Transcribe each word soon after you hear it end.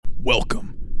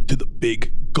Welcome to the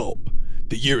Big Gulp.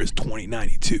 The year is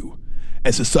 2092.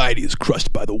 As society is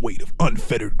crushed by the weight of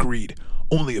unfettered greed,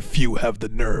 only a few have the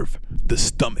nerve, the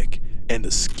stomach, and the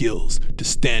skills to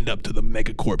stand up to the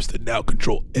megacorps that now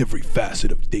control every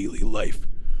facet of daily life.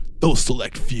 Those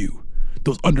select few,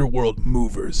 those underworld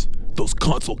movers, those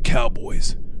console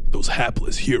cowboys, those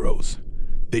hapless heroes,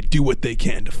 they do what they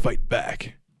can to fight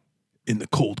back in the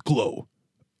cold glow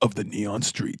of the neon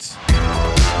streets.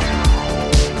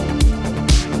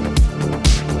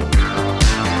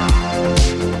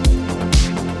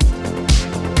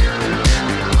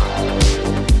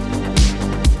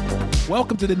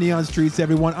 Welcome to the Neon Streets,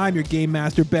 everyone. I'm your game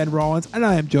master, Ben Rollins, and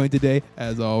I am joined today,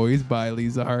 as always, by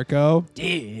Lisa Harko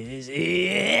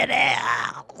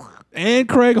and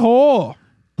Craig Hole.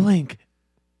 Blink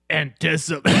and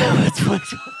Tessa.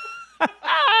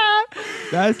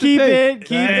 That's Keep the it, take.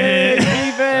 keep it, keep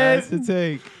it. That's the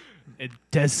take. And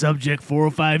test subject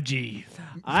 405G.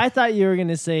 I thought you were going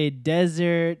to say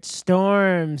Desert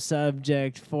Storm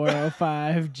Subject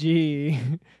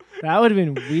 405G. That would have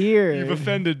been weird. You've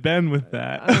offended Ben with I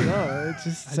that. don't know. It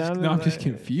just sounded I'm just like-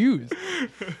 confused.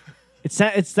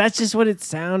 That's just what it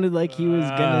sounded like he was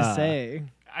going to say.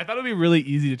 I thought it would be really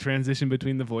easy to transition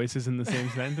between the voices in the same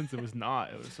sentence. It was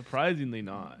not. It was surprisingly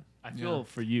not. I feel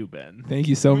for you, Ben. Thank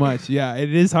you so much. Yeah,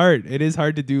 it is hard. It is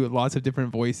hard to do lots of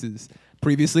different voices.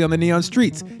 Previously on the Neon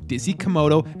Streets, Dizzy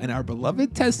Komodo and our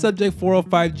beloved Test Subject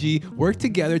 405G work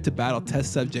together to battle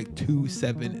Test Subject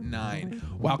 279.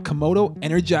 While Komodo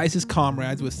energizes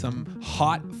comrades with some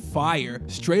hot fire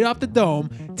straight off the dome,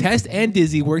 Test and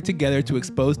Dizzy work together to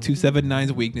expose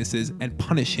 279's weaknesses and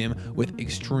punish him with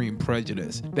extreme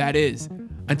prejudice. That is,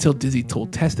 until Dizzy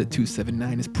told Test that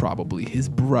 279 is probably his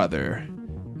brother.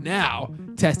 Now,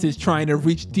 Test is trying to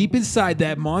reach deep inside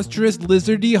that monstrous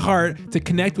lizardy heart to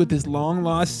connect with his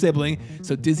long-lost sibling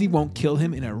so Dizzy won't kill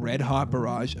him in a red-hot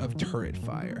barrage of turret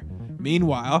fire.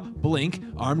 Meanwhile, Blink,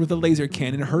 armed with a laser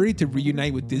cannon, hurried to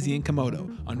reunite with Dizzy and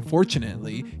Komodo.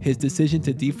 Unfortunately, his decision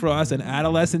to defrost an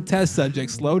adolescent test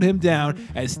subject slowed him down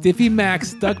as Stiffy Mac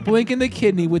stuck Blink in the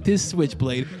kidney with his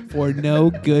switchblade for no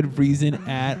good reason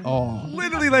at all.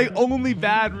 Literally, like, only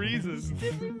bad reasons.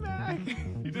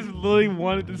 You just literally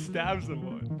wanted to stab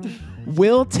someone.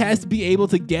 Will Test be able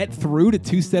to get through to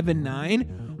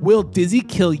 279? Will Dizzy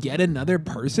kill yet another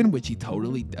person, which he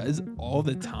totally does all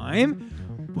the time?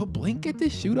 Will Blink get to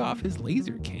shoot off his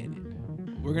laser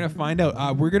cannon? We're going to find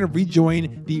out. We're going to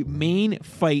rejoin the main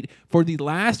fight for the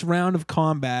last round of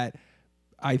combat,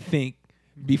 I think,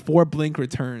 before Blink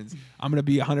returns. I'm going to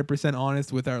be 100%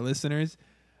 honest with our listeners.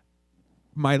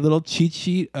 My little cheat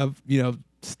sheet of,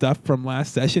 stuff from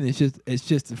last session it's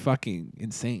just fucking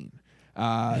insane.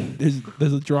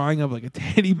 There's a drawing of like a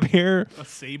teddy bear, A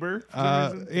saber?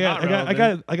 yeah, I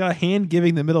got a hand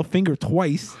giving the middle finger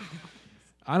twice.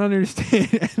 I don't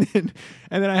understand.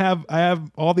 and then I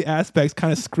have all the aspects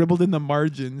kind of scribbled in the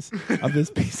margins of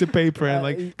this piece of paper and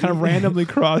like kind of randomly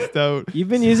crossed out. You've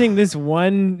been using this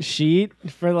one sheet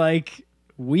for like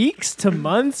weeks to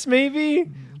months,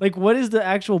 maybe? Like, what is the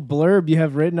actual blurb you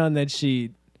have written on that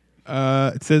sheet?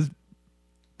 It says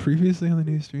previously on the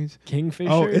News Streets. Kingfisher?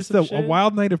 Oh, or it's some a shit?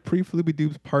 wild night of pre-Floopy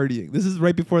Doobs partying. This is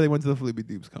right before they went to the Floopy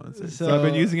Doobs concert. So I've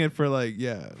been using it for like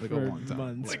a For long time.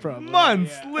 months, Like, probably.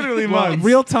 Months. Yeah. Literally well, months.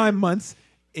 real time months.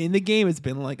 In the game, it's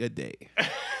been like a day. All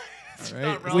right?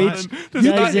 Not relevant. Which It's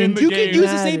not doesn't- in the You game. can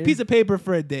use the same matter. piece of paper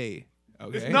for a day.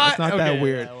 Okay? It's not that okay,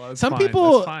 weird. yeah, well, it's Some fine.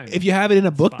 people, That's fine. if you have it in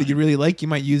a book that fine. you really like, you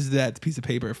might use that piece of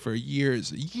paper for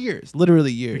years,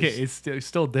 literally years. Okay, it's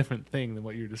still a different thing than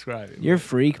what you're describing. You're a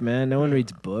freak, man. No one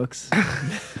reads books.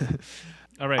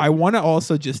 All right. I want to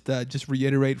also just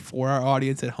reiterate for our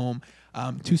audience at home.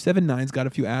 279's got a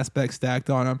few aspects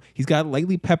stacked on him. He's got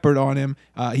lightly peppered on him.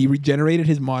 He regenerated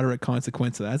his moderate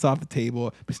consequence, so that's off the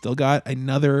table. But still got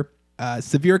another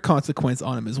severe consequence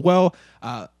on him as well.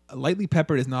 Lightly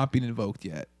peppered has not been invoked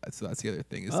yet. So that's the other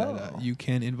thing is that you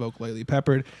can invoke lightly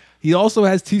peppered. He also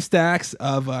has 2 stacks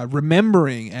of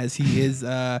remembering as he is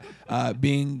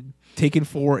being taken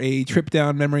for a trip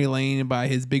down memory lane by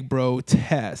his big bro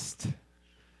Test.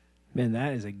 Man,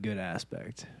 that is a good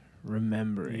aspect.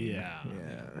 Remembering. Yeah.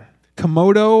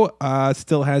 Komodo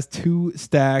still has 2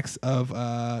 stacks of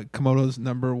Komodo's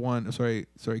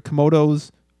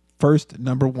Komodo's first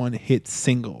number 1 hit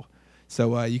single.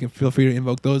 So you can feel free to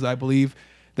invoke those. I believe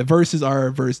the verses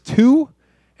are verse 2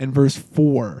 and verse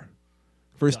 4.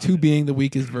 Verse 2 being the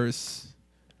weakest verse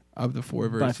of the 4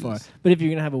 verses. By far. But if you're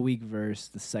going to have a weak verse,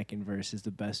 the second verse is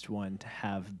the best one to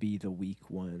have be the weak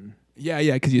one. Yeah,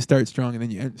 because you start strong and then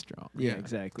you end strong. Yeah,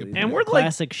 exactly. Good And point. we're like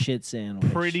classic shit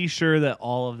sandwich. Pretty sure that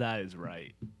all of that is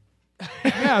right.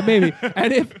 Yeah, maybe.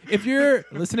 And if you're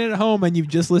listening at home and you've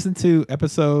just listened to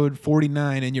episode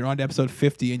 49 and you're on to episode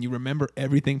 50 and you remember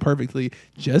everything perfectly,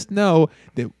 just know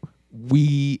that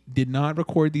we did not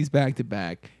record these back to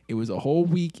back. It was a whole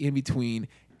week in between.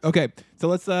 Okay, so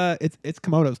let's it's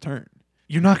Komodo's turn.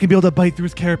 You're not gonna be able to bite through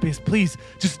his carapace. Please,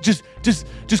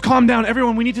 just calm down,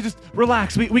 everyone. We need to just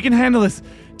relax. We can handle this.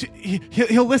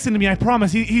 He'll listen to me. I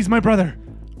promise. He's my brother.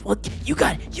 Well, you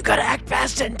gotta act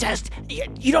fast and test.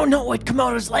 You don't know what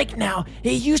Komodo's like now.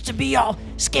 He used to be all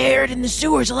scared in the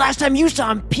sewers. The last time you saw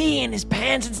him pee in his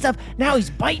pants and stuff. Now he's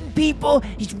biting people.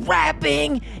 He's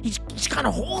rapping. He's gone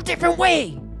a whole different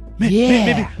way.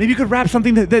 Maybe you could rap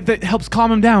something that helps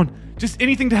calm him down. Just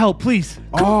anything to help, please.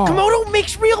 Komodo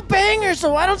makes real bangers,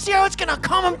 so I don't see how it's gonna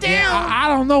calm him down. Yeah, I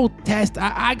don't know, Test.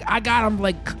 I got him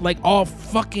like all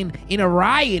fucking in a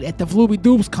riot at the Flooby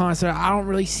Doops concert. I don't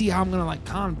really see how I'm gonna like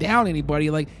calm down anybody.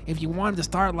 Like if you wanted to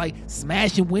start like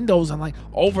smashing windows and like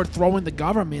overthrowing the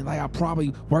government, like I'll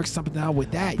probably work something out with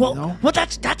that. Well, you know? well,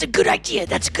 that's a good idea.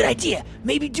 That's a good idea.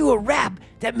 Maybe do a rap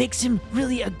that makes him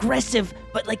really aggressive,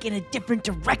 but like in a different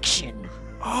direction.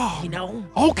 Oh, You know,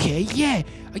 okay, yeah,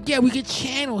 we could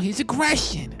channel his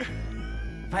aggression.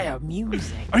 via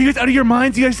music. Are you guys out of your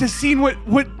minds? You guys have seen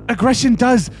what aggression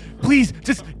does. Please,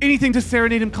 just anything to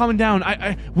serenade him, calm him down.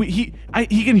 He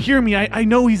can hear me. I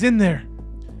know he's in there.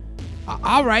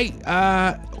 All right.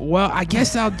 Well, I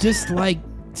guess I'll just like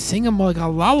sing him like a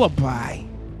lullaby.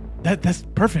 That's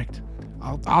perfect.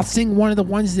 I'll sing one of the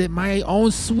ones that my own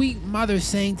sweet mother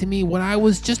sang to me when I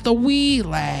was just a wee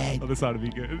lad. Oh, this ought to be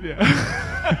good.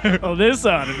 Yeah. Oh, this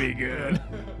ought to be good.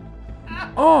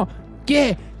 Oh,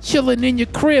 yeah, chilling in your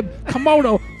crib.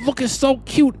 Komodo, looking so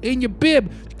cute in your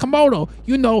bib. Komodo,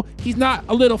 you know, he's not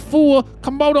a little fool.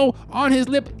 Komodo, on his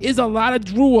lip is a lot of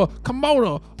drool.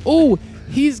 Komodo, ooh,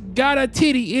 he's got a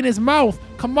titty in his mouth.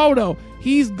 Komodo,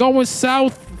 he's going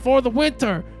south for the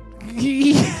winter.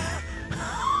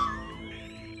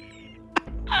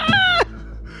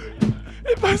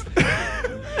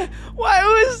 Why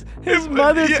was his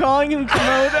mother calling him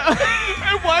Komodo?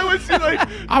 And why was she like?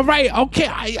 All right,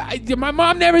 okay. My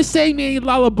mom never sang me any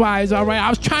lullabies. All right, I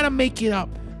was trying to make it up.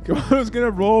 Komodo's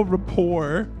gonna roll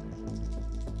rapport.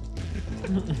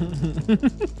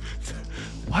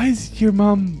 Why is your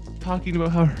mom talking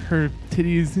about how her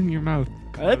titty is in your mouth?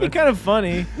 That'd be kind of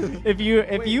funny if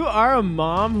you are a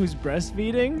mom who's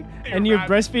breastfeeding and you're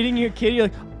breastfeeding your kid. You're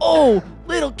like, Oh,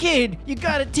 little kid, you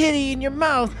got a titty in your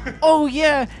mouth. Oh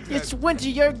yeah, it's winter.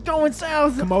 You're going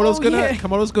south. Komodo's oh, gonna yeah.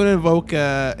 Komodo's gonna invoke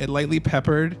a lightly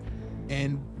peppered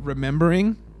and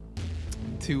remembering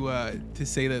to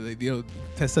say that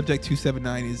test subject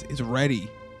 279 is ready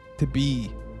to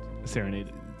be Serenade.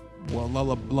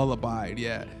 lullabied.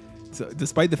 Yeah. So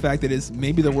despite the fact that it's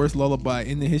maybe the worst lullaby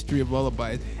in the history of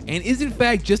lullabies and is in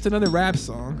fact just another rap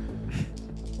song.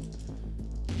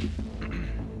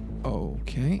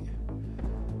 Okay.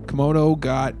 Komodo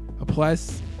got a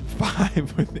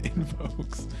 +5 with the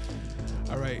invokes.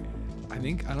 All right. I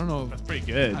don't know. That's pretty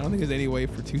good. I don't think there's any way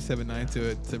for 279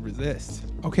 to resist.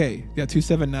 Okay. Yeah,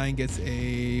 279 gets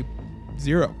a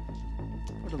 0.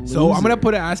 So I'm going to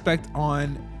put an aspect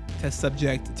on test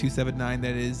subject 279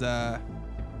 that is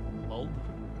Lulled.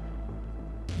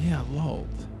 yeah, lulled.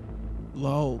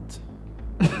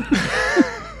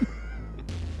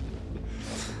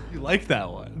 You like that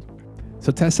one?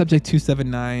 So test subject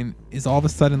 279 is all of a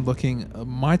sudden looking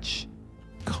much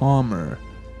calmer.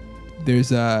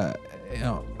 There's a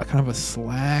kind of a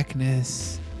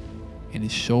slackness in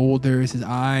his shoulders. His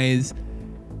eyes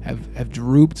have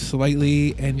drooped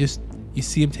slightly, and just you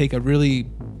see him take a really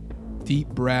deep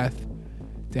breath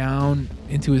down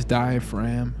into his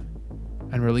diaphragm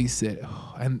and release it.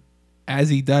 And as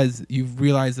he does, you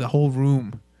realize the whole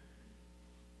room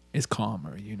is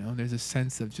calmer. There's a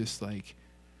sense of just like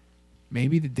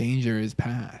maybe the danger is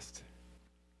past.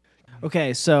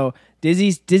 okay, so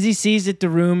Dizzy sees that the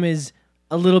room is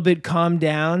a little bit calmed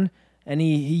down, and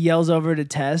he yells over to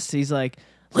Test. He's like,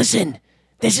 Listen,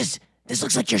 this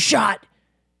looks like your shot.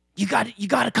 You got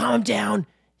to calm him down.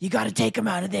 You got to take him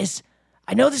out of this.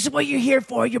 I know this is what you're here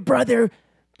for, your brother,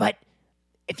 but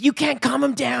if you can't calm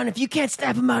him down, if you can't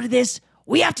snap him out of this,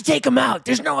 we have to take him out.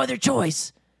 There's no other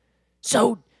choice.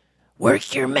 So,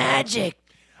 work your magic.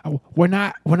 We're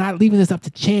not leaving this up to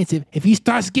chance. If he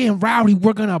starts getting rowdy,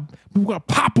 we're gonna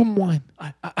pop him one.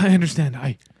 I understand.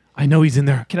 I know he's in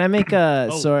there. can I make a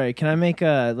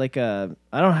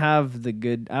I don't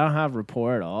have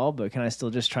rapport at all, but can I still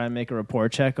just try and make a rapport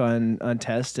check on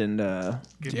Test and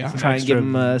Yeah. try and give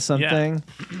him something?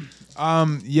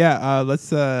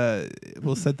 Let's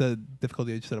we'll set the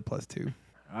difficulty just at a +2.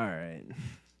 All right.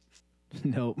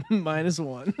 Nope.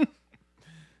 -1.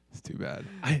 It's too bad.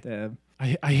 Damn.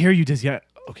 I hear you, Diz. Yeah,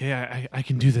 okay, I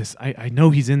can do this. I know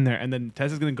he's in there. And then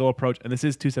Tess is going to go approach, and this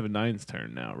is 279's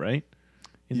turn now, right?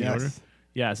 In the order?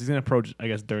 Yeah, so he's going to approach, I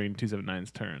guess, during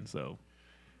 279's turn, so.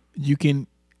 You can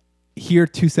hear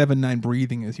 279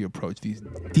 breathing as you approach, these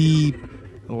deep,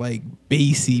 like,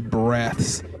 bassy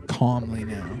breaths calmly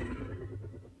now.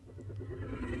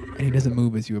 And he doesn't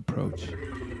move as you approach.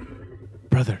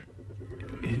 Brother,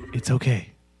 it's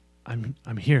okay. I'm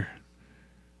here.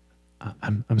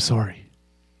 I'm sorry.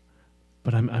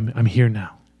 But I'm here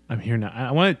now. I'm here now.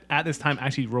 I want to at this time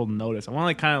actually roll notice. I want to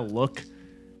like kind of look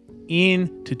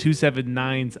into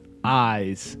 279's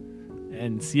eyes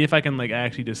and see if I can like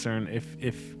actually discern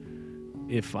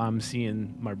if I'm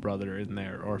seeing my brother in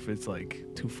there or if it's like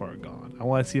too far gone. I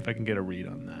want to see if I can get a read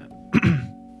on that.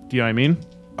 Do you know what I mean?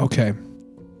 Okay.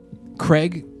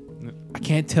 Craig, I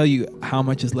can't tell you how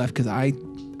much is left because I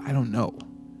don't know.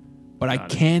 But I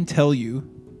can tell you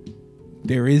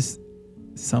there is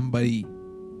somebody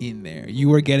in there.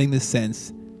 You are getting the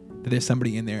sense that there's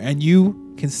somebody in there. And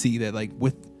you can see that like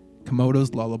with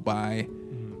Komodo's lullaby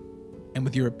and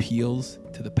with your appeals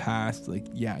to the past, like,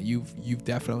 yeah, you've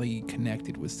definitely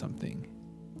connected with something.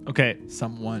 Okay.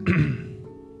 Someone.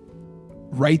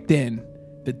 Right then,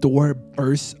 the door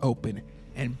bursts open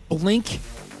and Blink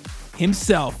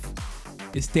himself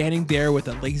is standing there with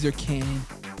a laser cannon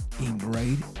aimed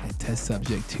right at test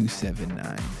subject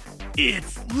 279.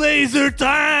 It's laser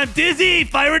time! Dizzy,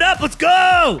 fire it up, let's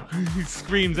go! He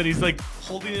screams and he's like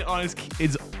holding it on his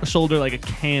shoulder like a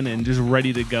cannon, just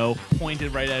ready to go,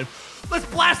 pointed right at him. Let's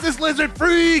blast this lizard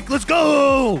freak! Let's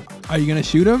go! Are you gonna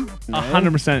shoot him?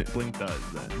 100% Blink does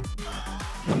then.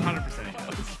 100% he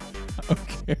does.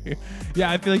 Okay. Yeah,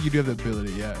 I feel like you do have the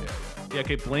ability. Yeah. Yeah,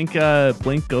 okay, Blink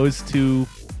goes to...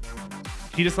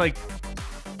 He just like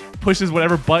pushes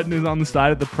whatever button is on the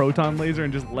side of the proton laser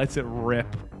and just lets it rip.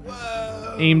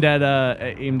 Whoa. Aimed at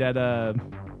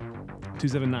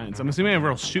 279. So I'm assuming I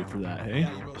will shoot for that, hey?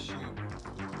 Yeah, you will shoot.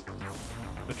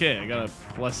 Okay, I got a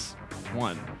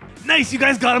 +1. Nice, you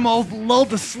guys got him all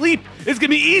lulled to sleep. It's gonna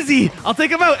be easy. I'll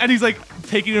take him out. And he's like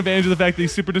taking advantage of the fact that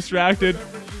he's super distracted.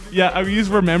 Yeah, I've used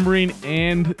remembering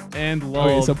and lull.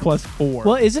 Okay, so +4.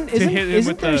 Well, isn't hit him there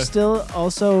with the- still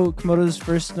also Komodo's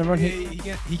first number one hit?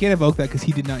 He can't evoke that because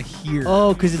he did not hear.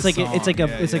 Oh, because it's the like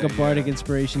a song. bardic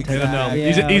inspiration type. No, Exactly.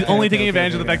 he's Yeah, only okay, taking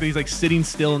advantage of the okay. fact that he's like sitting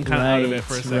still and kind of out of it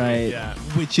for a Right, second. right. Yeah.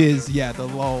 Which is the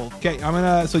lull. Okay, I'm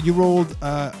gonna. So you rolled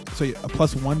a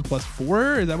 +1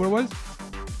 +4. Is that what it was?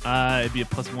 It'd be a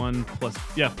 +1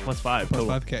 +5 total.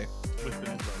 +5. With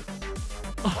the info.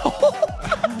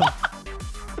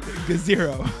 Good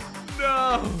 0.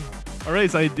 No. All right,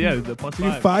 so the You do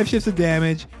 +5. 5 shifts of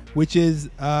damage, which is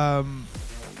The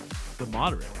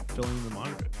moderate, filling the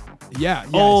moderate. yeah.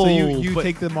 Oh, so you but-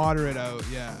 take the moderate out.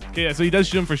 Yeah. Okay, yeah, so he does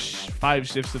shoot him for 5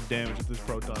 shifts of damage with this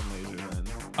proton laser. Then.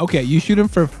 Okay, you shoot him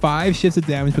for 5 shifts of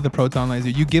damage with the proton laser.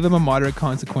 You give him a moderate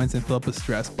consequence and fill up a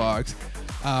stress box.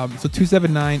 So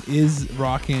 279 is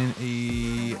rocking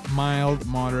a mild,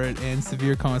 moderate, and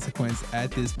severe consequence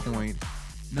at this point.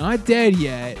 Not dead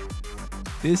yet.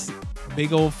 This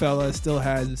big old fella still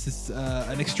has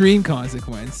an extreme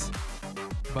consequence,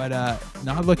 but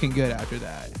not looking good after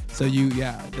that. So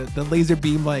the laser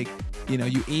beam, like,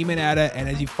 you aim it at it, and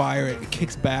as you fire it, it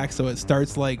kicks back, so it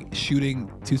starts like shooting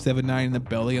 279 in the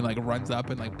belly and like runs up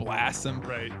and like blasts him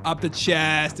Right. up the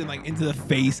chest and like into the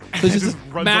face. So it's just Just this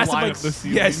runs a massive line like up the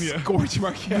ceiling, yes, yeah. scorch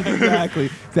mark. Yeah, exactly.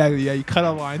 Yeah, you cut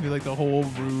a line through like the whole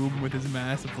room with this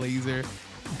massive laser.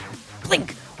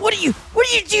 Blink, what are you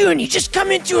doing? You just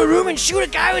come into a room and shoot a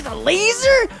guy with a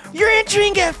laser? You're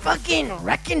entering a fucking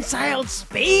reconciled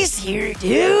space here,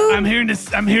 dude. I'm here to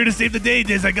save the day,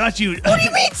 Diz. I got you. What do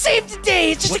you mean save the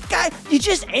day? It's just a guy. You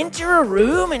just enter a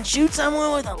room and shoot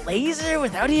someone with a laser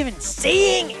without even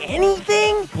saying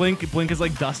anything? Blink is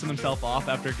like dusting himself off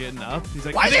after getting up. He's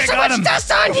like, Why I is there think so I got much him.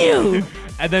 dust on you?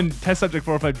 And then test subject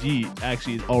 405G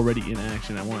actually is already in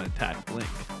action. I want to attack Blink.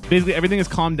 Basically, everything is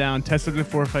calmed down. Test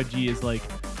subject 405G is like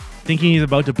thinking he's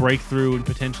about to break through and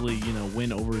potentially,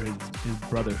 win over his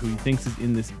brother, who he thinks is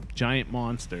in this giant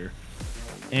monster.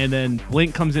 And then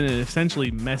Blink comes in and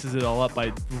essentially messes it all up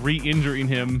by re-injuring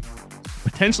him,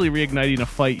 potentially reigniting a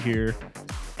fight here.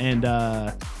 And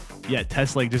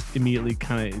Tess like just immediately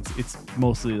kind of it's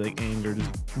mostly like anger, just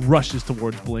rushes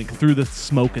towards Blink through the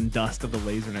smoke and dust of the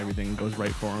laser and everything and goes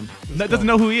right for him. Doesn't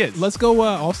know who he is. Let's go.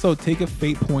 Also, take a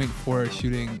fate point for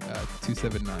shooting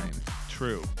 279.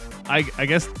 True. I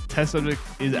guess test subject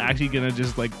is actually gonna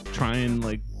just like try and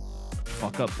like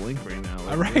fuck up Blink right now.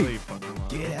 Like, All right. really fuck him up.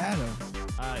 Get at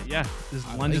him.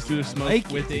 Just lunges through the smoke like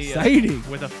with it. a Exciting.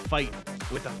 with a fight.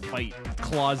 with a fight.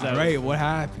 Claws out. All right, what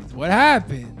happens? What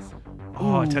happens?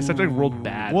 Oh, test subject rolled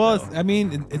bad. Well, though. I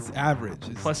mean, it's average.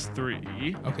 It's,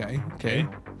 +3. okay. Okay.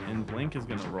 And Blink is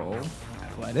gonna roll.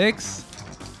 Athletics.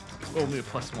 Oh, maybe a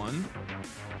 +1.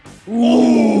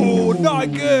 Oh,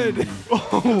 not good.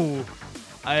 Oh.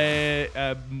 I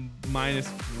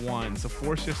 -1, so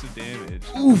 4 shifts of damage.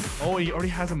 Oof. Oh, he already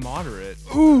has a moderate.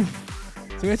 Oof.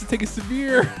 So we have to take a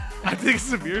severe. I think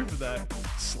severe for that.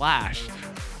 Slash.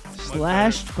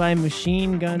 Slashed by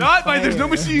machine gun. Not by. There's no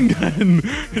fire. machine gun.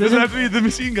 It doesn't have to be the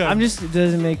machine gun. It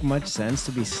doesn't make much sense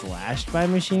to be slashed by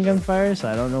machine gun fire, so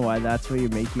I don't know why that's what you're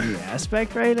making the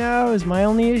aspect right now, is my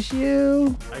only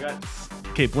issue.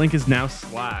 Okay, Blink is now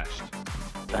slashed.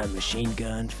 By machine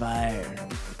gun fire.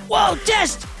 Whoa,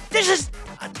 Test! This is.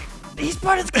 He's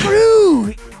part of the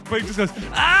crew! Blink just goes,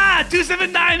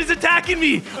 279 is attacking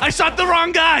me. I shot the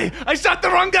wrong guy.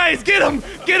 Get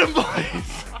him,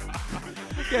 boys.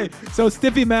 Okay, so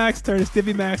Stiffy Max turn.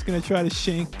 Stiffy Max gonna try to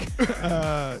shank Test.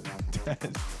 All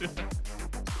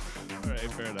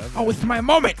right, fair enough. Oh, it's my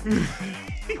moment.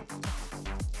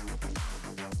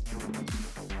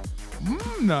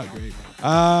 Not great.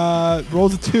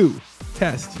 Rolls a 2.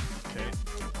 Test. Okay.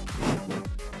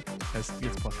 Test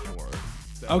gets +4.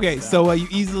 Okay, so you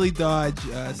easily dodge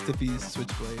Stiffy's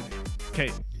switchblade.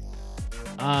 Okay.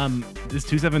 Is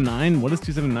 279? What is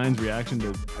 279's reaction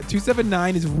to?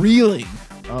 279 is reeling,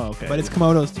 Oh, okay. but it's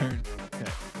Komodo's turn. okay.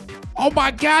 Oh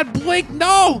my God, Blink,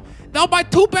 no! No, my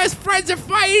 2 best friends are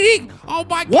fighting! Oh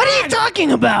my God! What are you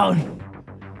talking about?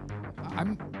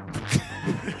 I'm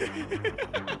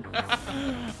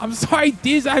I'm sorry,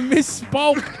 Diz, I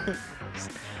misspoke.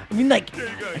 I mean, like,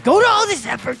 I go to all this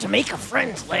effort to make a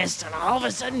friends list, and all of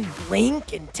a sudden,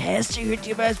 Blink and Test are your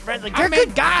 2 best friends. Like, they're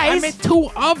good guys. I meant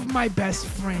 2 of my best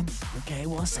friends. Okay,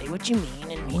 well, say what you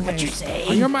mean and mean what you say.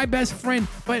 Oh, you're my best friend,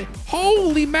 but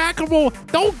holy mackerel,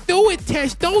 don't do it,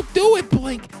 Tesh. Don't do it,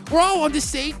 Blink. We're all on the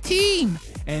same team.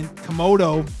 and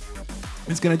Komodo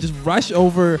is gonna just rush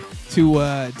over to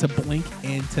Blink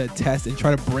and to Test and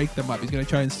try to break them up. He's gonna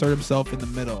try to insert himself in the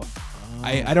middle.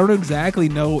 I don't exactly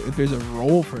know if there's a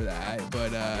role for that,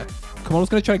 but Komodo's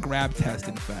gonna try to grab Test.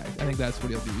 In fact, I think that's what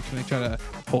he'll do. He's gonna try to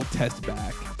hold Test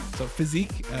back. So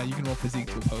physique, you can roll physique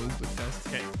to oppose with Test.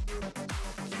 Okay.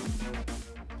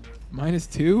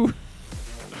 -2.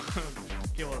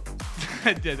 Okay,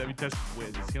 well, Test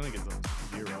wins. He only gets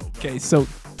a 0. Okay, so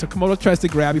Komodo tries to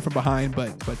grab you from behind,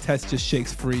 but Test just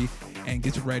shakes free and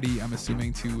gets ready. I'm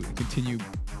assuming to continue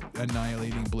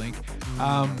annihilating Blink.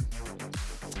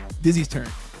 Dizzy's turn.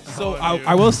 So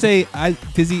I will say,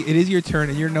 Dizzy, it is your turn,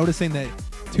 and you're noticing that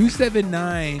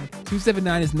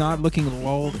 279 is not looking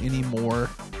lulled anymore.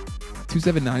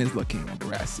 279 is looking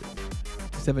aggressive.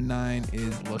 279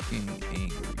 is looking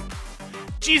angry.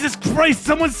 Jesus Christ!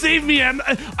 Someone save me! I'm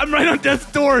right on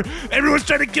death's door. Everyone's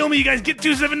trying to kill me. You guys get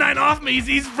 279 off me.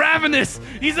 He's ravenous.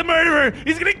 He's a murderer.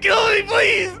 He's gonna kill me,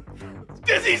 please.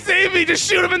 Dizzy, save me! Just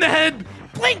shoot him in the head.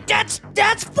 Blink, that's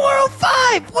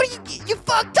 405. What are you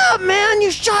fucked up, man?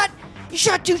 You shot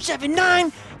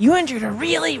 279. You entered a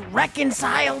really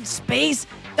reconciled space.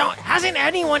 Hasn't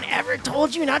anyone ever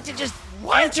told you not to just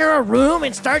enter a room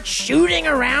and start shooting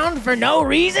around for no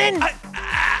reason?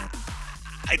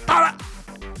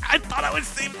 I thought I would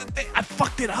save the day. I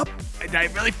fucked it up. I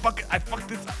fucked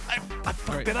this up. I fucked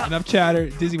All right, it up. enough chatter.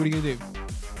 Dizzy, what are you gonna do?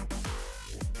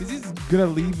 Dizzy's gonna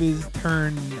leave his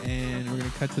turn, and we're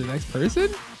gonna cut to the next person.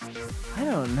 I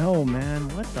don't know, man.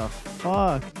 What the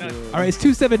fuck, dude? All right, it's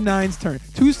 279's turn.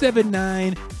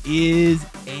 279 is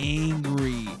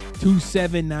angry.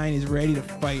 279 is ready to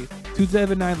fight.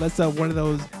 279 lets out one of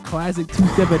those classic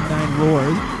 279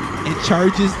 roars and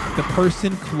charges the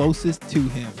person closest to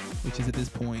him, which is at this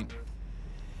point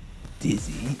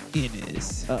Dizzy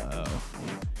Innes. Uh-oh.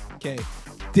 Okay,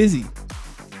 Dizzy,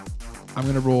 I'm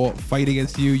gonna roll fight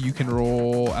against you. You can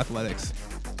roll athletics.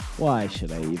 Why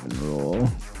should I even roll?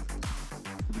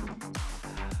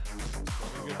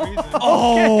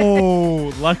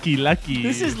 Oh, lucky.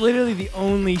 This is literally the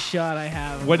only shot I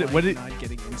have of What like, did- not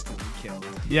getting instantly killed.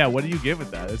 Yeah, what do you get with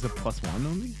that? Is it +1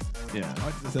 only? Yeah.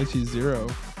 Oh, it's actually 0.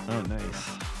 Oh, nice.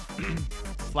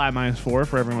 Flat -4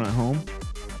 for everyone at home.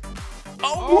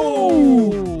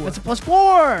 Oh! That's a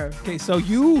 +4. Okay, so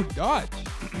you dodge.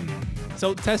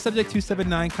 So test subject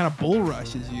 279 kind of bull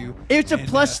rushes you. It's a and,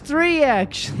 +3,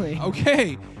 actually.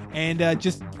 Okay, and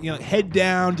just head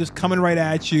down, just coming right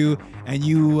at you, and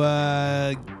you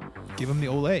give him the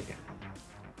Olay.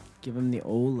 Give him the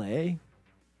Olay.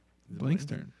 Blink's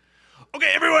turn. Okay,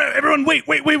 everyone, wait.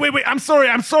 I'm sorry.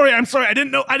 I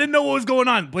didn't know what was going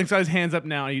on. Blink's got his hands up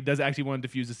now, and he does actually want to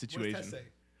defuse the situation.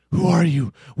 Who are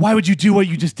you? Why would you do what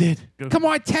you just did? Come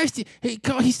on, test it.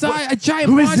 He saw a giant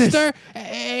Who is this? monster.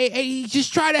 He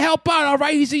just tried to help out, all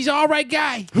right? He's an all right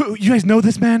guy. Who, you guys know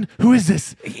this man? Who is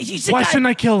this? He's the Why guy- shouldn't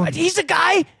I kill him? He's the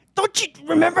guy. Don't you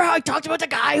remember how I talked about the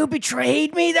guy who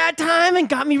betrayed me that time and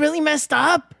got me really messed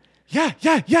up? Yeah.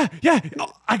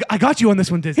 Oh, I got you on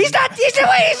this one, Disney. He's not. He's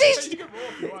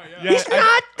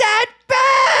not that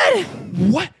bad.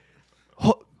 What?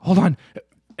 Hold on,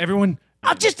 everyone.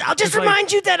 I'll just like-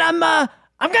 remind you that I'm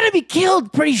gonna be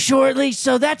killed pretty shortly,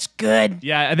 so that's good.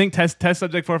 Yeah, I think test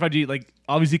subject 405G, like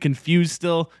obviously confused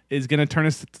still, is gonna turn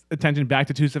his attention back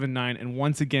to 279 and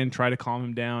once again try to calm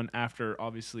him down after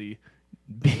obviously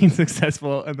being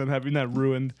successful and then having that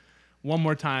ruined. One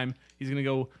more time, he's gonna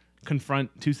go confront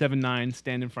 279,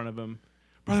 stand in front of him.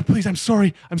 Brother, please, I'm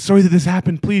sorry that this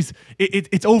happened. Please,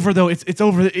 it's over though. It's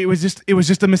over. It was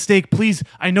just a mistake. Please,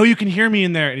 I know you can hear me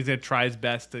in there. And he's gonna try his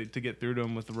best to get through to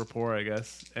him with the rapport, I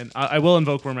guess. And I will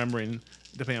invoke remembering,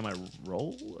 depending on my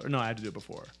roll. Or no, I have to do it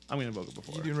before. I'm gonna invoke it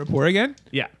before. You doing rapport again?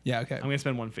 Yeah. Yeah, okay. I'm gonna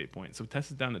spend 1 fate point. So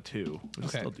Tess is down to 2, which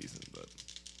is Okay. still decent, but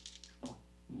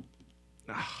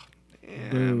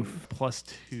man,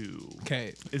 +2.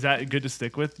 Okay. Is that good to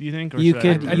stick with? Do you think? Or You should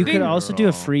could I you could think- also do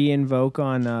a free invoke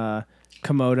on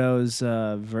Komodo's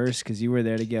verse because you were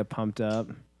there to get pumped up.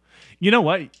 You know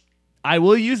what? I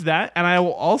will use that, and I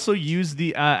will also use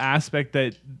the aspect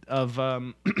that of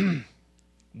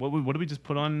what did we just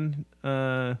put on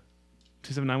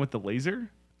 279 with the laser?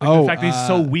 Like the fact that he's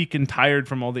so weak and tired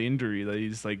from all the injury that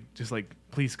he's just like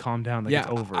please calm down, like Yeah, it's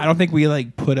over. I don't think we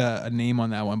like put a name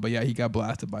on that one, but yeah, he got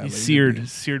blasted by a He's laser beam.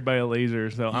 seared by a laser,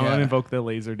 so I'm Yeah. gonna invoke the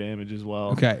laser damage as well.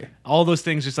 Okay. All those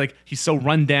things, just like he's so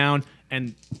run down,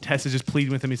 and Tess is just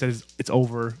pleading with him. He says it's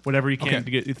over, whatever he can Okay.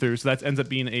 to get you through. So that ends up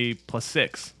being a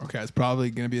 +6. Okay, it's probably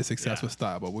going to be a success with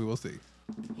style, but we will see.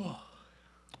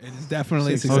 It is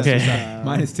definitely a success Okay. with style.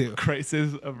 -2.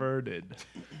 Crisis averted.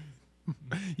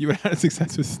 You would have had a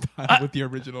success with style with the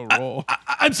original roll.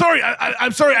 I'm sorry.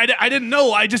 I'm sorry. I didn't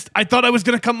know. I thought I was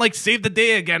gonna come like save the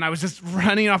day again. I was just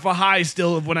running off a high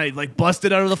still of when I like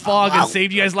busted out of the fog and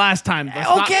saved you guys last time. Let's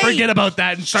not Okay. forget about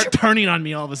that and start turning on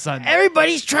me all of a sudden.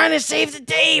 Everybody's trying to save the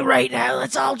day right now.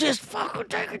 Let's all just fucking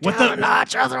take it What down the- a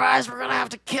notch. Otherwise, we're gonna have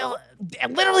to kill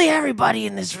literally everybody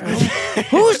in this room.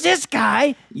 Who's this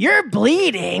guy? You're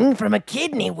bleeding from a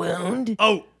kidney wound.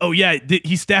 Oh yeah.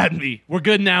 He stabbed me. We're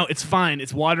good now. It's fine.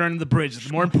 It's water under the bridge. It's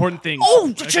the more important thing. Oh,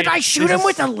 Okay? should I shoot This him is-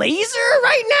 with a laser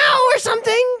right now or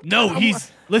something? No,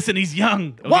 listen. He's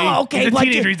young. Okay? Well, okay, He's a but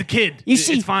teenager. He's a kid. You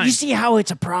see, it's fine. you see how it's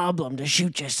a problem to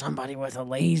shoot just somebody with a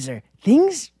laser.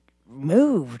 Things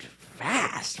moved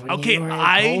fast when Okay, you were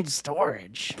in cold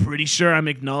storage. Pretty sure I'm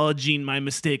acknowledging my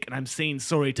mistake and I'm saying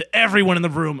sorry to everyone in the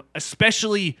room,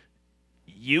 especially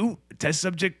you, test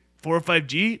subject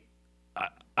 405G.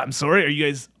 I'm sorry. Are you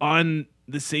guys on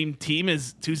the same team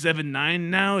as 279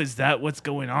 now? Is that what's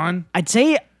going on? I'd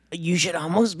say you should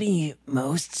almost be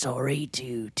most sorry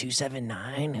to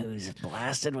 279, who's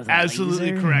blasted with a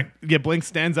Absolutely laser. correct. Yeah, Blink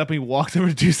stands up and he walks over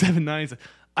to 279 and says,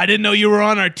 I didn't know you were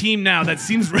on our team now. That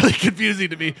seems really confusing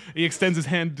to me. He extends his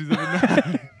hand to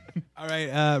 279. All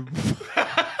right.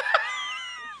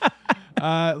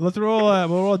 Let's roll. We'll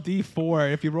roll a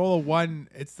D4. If you roll a 1,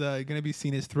 it's going to be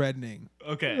seen as threatening.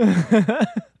 Okay.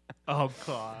 Oh,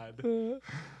 God.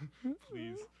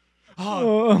 Please.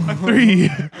 Oh, a 3.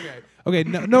 Okay.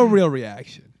 No real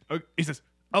reaction. Okay, he says,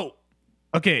 "Oh,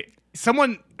 okay.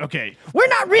 Someone. Okay. We're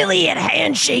not really at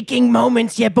handshaking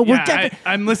moments yet, but we're Yeah, definitely.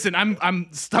 I'm listen. I'm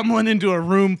stumbling into a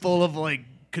room full of like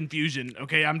confusion.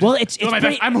 Okay, I'm just Well, it's doing my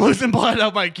pretty- best. I'm losing blood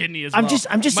out my kidney as I'm well. just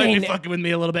Might saying- be fucking with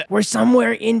me a little bit. We're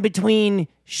somewhere in between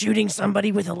shooting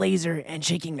somebody with a laser and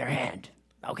shaking their hand.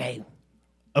 Okay,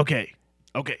 Okay.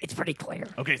 it's pretty clear.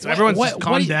 Okay. So everyone's just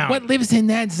calm down. What lives in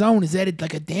that zone? Is that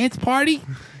like a dance party?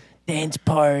 Dance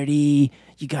party.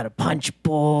 You got a punch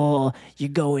bowl. You're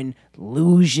going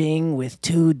luging with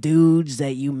 2 dudes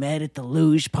that you met at the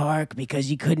luge park because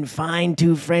you couldn't find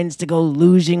 2 friends to go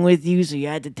luging with you, so you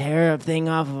had to tear a thing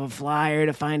off of a flyer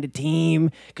to find a team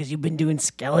because you've been doing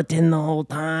skeleton the whole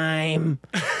time.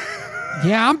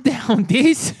 Yeah, I'm down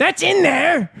this. That's in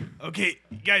there. Okay,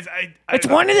 guys. It's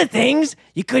one of the things.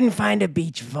 You couldn't find a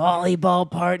beach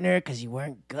volleyball partner because you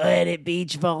weren't good at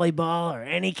beach volleyball or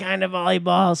any kind of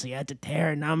volleyball, so you had to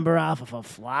tear a number off of a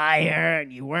flyer,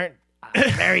 and you weren't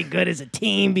very good as a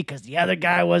team because the other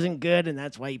guy wasn't good, and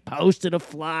that's why you posted a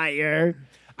flyer.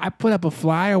 I put up a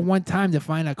flyer one time to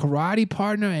find a karate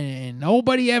partner, and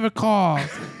nobody ever called.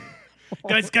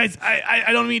 guys.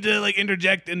 I don't mean to like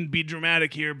interject and be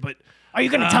dramatic here, but Are you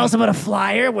going to tell us about a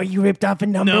flyer where you ripped off a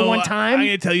number one time? I'm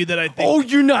gonna tell you that I think. Oh,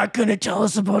 you're not going to tell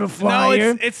us about a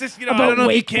flyer? No, it's just I about don't know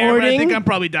if you care, but I think wakeboarding? I'm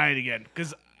probably dying again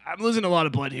because I'm losing a lot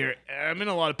of blood here. I'm in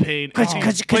a lot of pain. 'Cause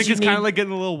Blink you is kind need- of like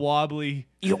getting a little wobbly.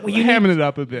 You hamming it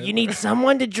up a bit. You need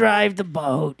someone to drive the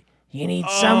boat. You need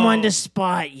someone to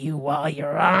spot you while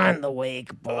you're on the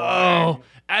wakeboard. Oh,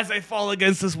 as I fall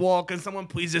against this wall, can someone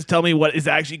please just tell me what is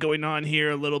actually going on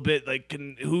here a little bit? Like,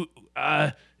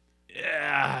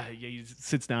 he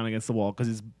sits down against the wall because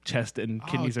his chest and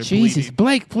kidneys are Jesus,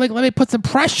 bleeding. Blake, let me put some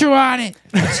pressure on it.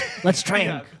 Let's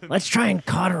try and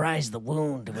cauterize the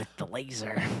wound with the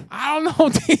laser. I don't know,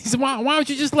 Jesus. Why don't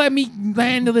you just let me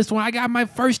handle this one? I got my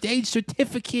first aid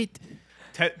certificate.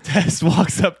 Tess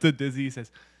walks up to Dizzy and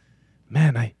says,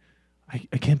 "Man, I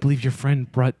can't believe your friend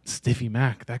brought Stiffy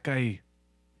Mac. That guy,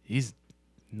 he's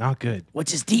not good.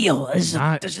 What's his deal? This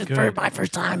Not is good. my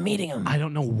first time meeting him. I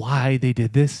don't know why they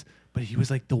did this, but he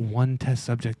was like the one test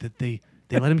subject that they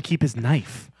let him keep his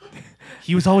knife.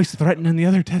 He was always threatening the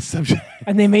other test subject.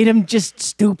 And they made him just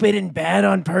stupid and bad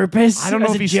on purpose. I don't know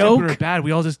as if a he's joke. stupid or bad.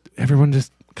 Everyone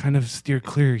just kind of steered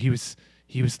clear. He was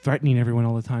threatening everyone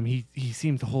all the time. He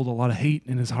seemed to hold a lot of hate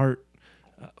in his heart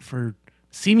for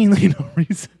seemingly no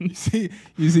reason.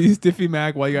 You see Stiffy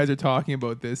Mac while you guys are talking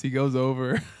about this. He goes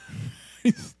over,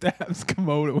 he stabs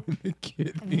Komodo in the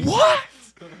kidney. What?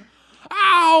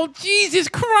 Oh, Jesus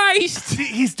Christ.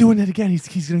 He's doing it again.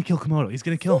 He's gonna kill Komodo. He's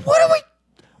gonna kill him.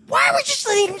 Why are we just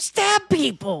letting him stab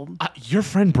people? Your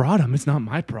friend brought him. It's not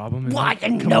my problem. Well, I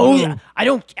didn't know that.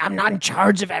 I'm not in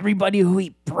charge of everybody who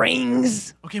he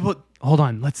brings. Okay, well, hold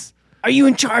on. Are you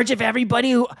in charge of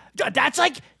everybody who? That's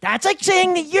like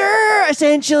saying that you're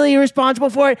essentially responsible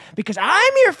for it because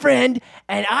I'm your friend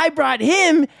and I brought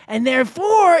him, and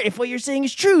therefore, if what you're saying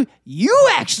is true, you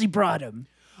actually brought him.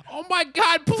 Oh, my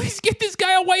God. Please get this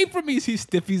guy away from me. You see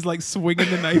Stiffy's like swinging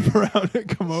the knife around at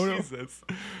Komodo. Jesus.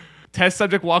 Test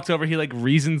subject walks over. He like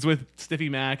reasons with Stiffy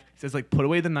Mac. He says like, put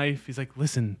away the knife. He's like,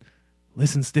 listen,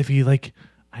 Stiffy. Like,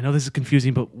 I know this is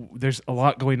confusing, but there's a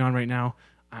lot going on right now.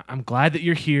 I'm glad that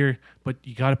you're here, but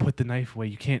you got to put the knife away.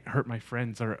 You can't hurt my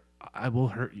friends, or I will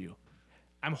hurt you.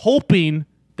 I'm hoping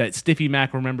that Stiffy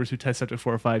Mac remembers who Test Subject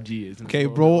 405G is. Okay,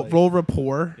 roll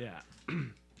rapport. Yeah.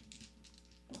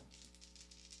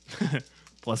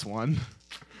 +1.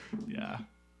 Yeah.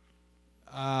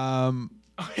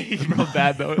 He's real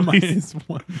bad though.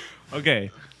 -1.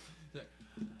 Okay.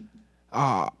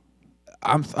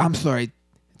 I'm sorry,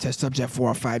 Test Subject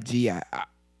 405G.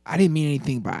 I didn't mean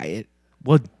anything by it.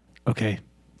 Well, okay.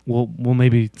 We'll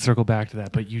maybe circle back to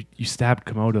that. But you stabbed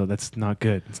Komodo. That's not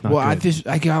good. It's not Well, good.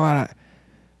 I got a lot of.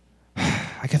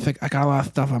 I got a lot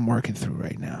of stuff I'm working through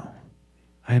right now.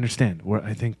 I understand.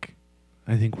 I think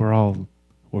we're all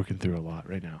working through a lot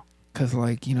right now. Cause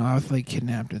like I was like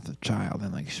kidnapped as a child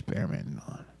and like experimented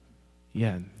on.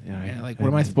 Yeah. Like, what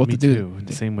am I supposed to do? Too.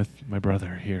 And same with my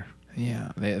brother here.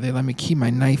 Yeah, they let me keep my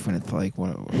knife, and it's like what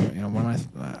what am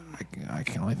I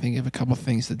can only think of a couple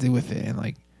things to do with it, and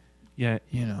like Yeah.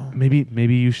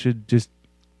 maybe you should just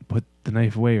put the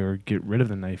knife away or get rid of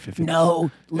the knife if it's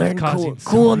No, learn causing so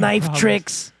cool many knife problems.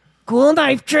 tricks. Cool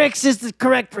knife tricks is the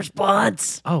correct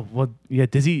response. Oh well, yeah.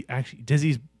 Do you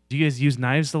guys use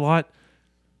knives a lot?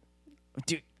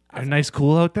 Dude, Are knives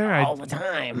cool out there? all the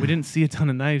time. We didn't see a ton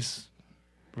of knives,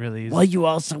 really. Well, you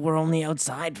also were only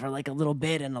outside for like a little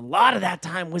bit, and a lot of that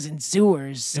time was in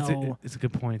sewers. So It's a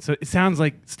good point. So it sounds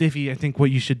like, Stiffy, I think what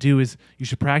you should do is you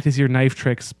should practice your knife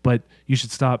tricks, but you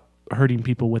should stop hurting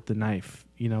people with the knife.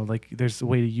 Like there's a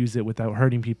way to use it without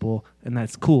hurting people, and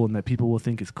that's cool, and that people will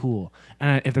think is cool.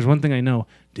 And if there's one thing I know,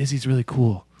 Dizzy's really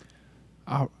cool.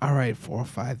 all right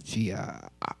 405G.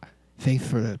 Thanks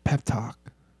for the pep talk.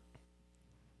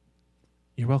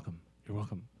 You're welcome.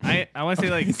 I want to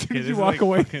say like, okay, As this you is, walk like,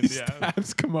 away, fucking- he yeah.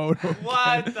 stabs Komodo.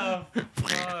 What the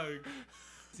fuck?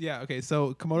 Yeah, okay,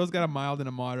 so Komodo's got a mild and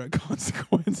a moderate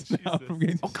consequence now from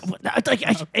getting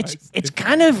it's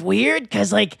kind of weird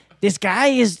because like this guy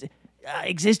is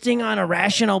existing on a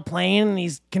rational plane and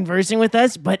he's conversing with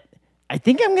us, but I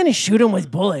think I'm gonna shoot him with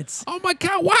bullets. Oh my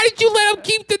God! Why did you let him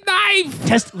keep the knife?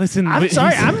 Just Listen, I'm but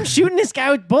sorry. he's- I'm shooting this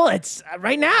guy with bullets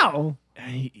right now.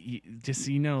 Just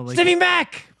so you know, like, Stiffy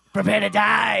back. Prepare to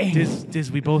die.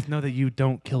 Diz, we both know that you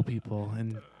don't kill people,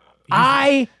 and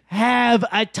I have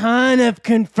a ton of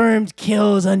confirmed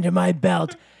kills under my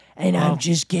belt, and I'm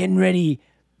just getting ready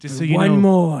just for so you one know,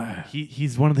 more.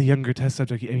 he's one of the younger test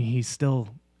subjects. I mean, he's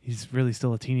really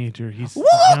still a teenager. He's Well,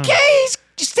 young. okay,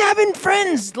 he's stabbing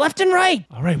friends left and right.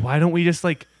 All right, why don't we just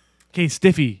like, okay,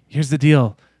 Stiffy, here's the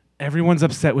deal. Everyone's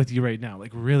upset with you right now,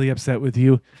 like really upset with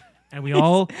you. And we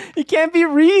all, He can't be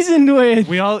reasoned with.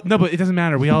 no, but it doesn't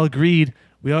matter. We all agreed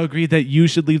we all agreed that you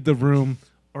should leave the room,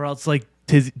 or else like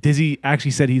Dizzy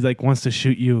actually said he like wants to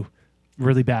shoot you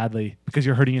really badly because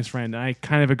you're hurting his friend. And I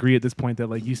kind of agree at this point that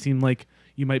like you seem like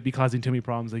you might be causing too many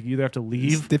problems. Like you either have to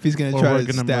leave. Stiffy's gonna or try we're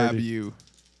to gonna stab murder you.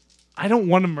 I don't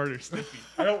want to murder Stiffy.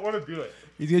 I don't want to do it.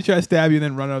 He's gonna try to stab you and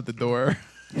then run out the door.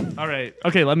 All right.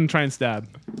 Okay, let him try and stab.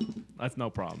 That's no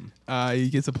problem. He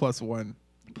gets a +1.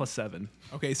 +7.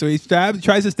 Okay, so he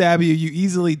tries to stab you. You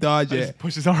easily dodge I it. just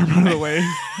push his arm out of the way,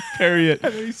 parry it.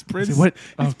 And then he sprints. I say, what?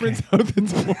 He sprints out the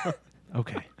door.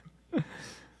 Okay.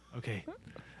 Okay.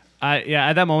 Yeah,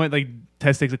 at that moment, like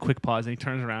Tess takes a quick pause and he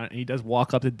turns around and he does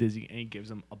walk up to Dizzy and he gives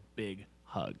him a big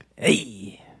hug.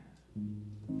 Hey.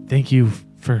 Thank you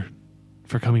for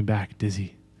coming back,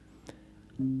 Dizzy.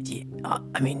 Yeah,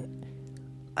 I mean,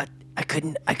 I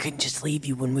couldn't just leave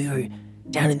you when we were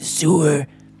down in the sewer,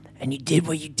 and you did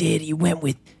what you did. You went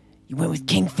with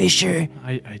Kingfisher.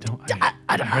 I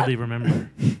hardly remember.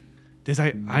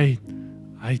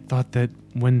 I thought that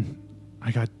when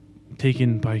I got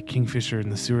taken by Kingfisher in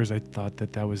the sewers, I thought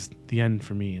that was the end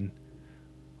for me. And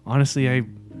honestly, I,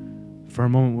 for a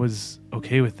moment, was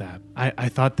okay with that. I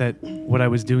thought that what I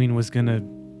was doing was going to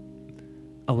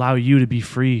allow you to be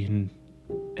free and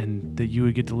that you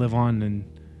would get to live on and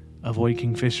avoid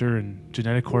Kingfisher and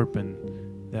Genetic Corp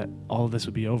and that all of this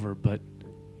would be over. But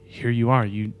here you are.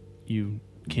 You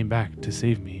came back to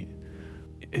save me.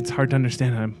 It's hard to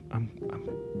understand.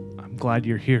 I'm glad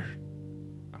you're here.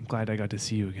 I'm glad I got to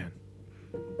see you again.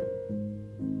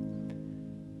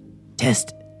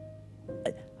 Test.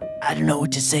 I don't know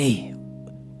what to say.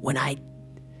 When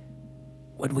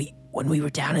we were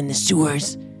down in the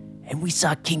sewers and we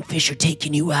saw Kingfisher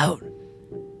taking you out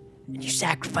and you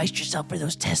sacrificed yourself for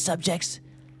those test subjects,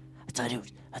 I thought it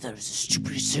was the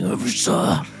stupidest thing I ever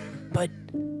saw. But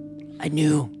I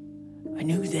knew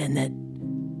then that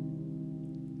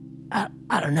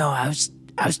I don't know, I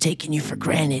was taking you for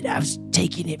granted. I was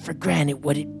taking it for granted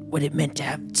what it meant to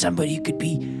have somebody who could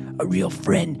be a real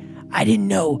friend. I didn't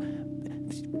know.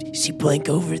 See Blink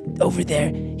over there.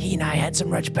 He and I had some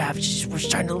rutch baths. We're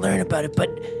trying to learn about it, but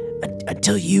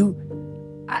until you,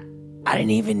 I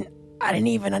didn't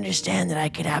even understand that I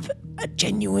could have a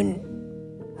genuine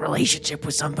relationship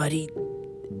with somebody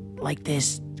like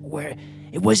this, where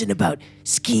it wasn't about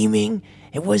scheming.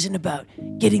 It wasn't about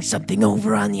getting something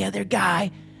over on the other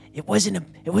guy. It wasn't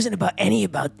about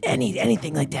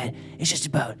anything like that. It's just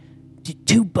about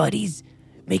two buddies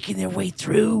making their way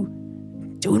through,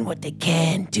 doing what they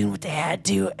can, doing what they had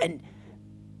to, and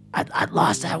I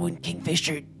lost that when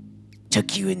Kingfisher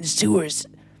took you in the sewers.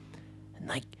 And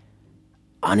like,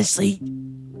 honestly,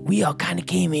 we all kind of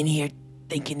came in here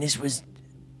thinking this was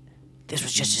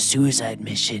just a suicide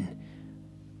mission.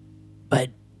 But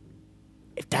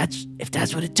if that's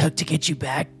what it took to get you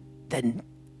back, then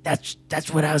that's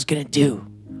what I was gonna do.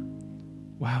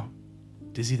 Wow,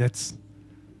 Dizzy, that's.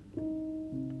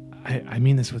 I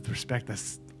mean this with respect.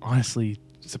 That's honestly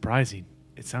surprising.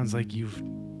 It sounds like you've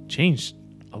changed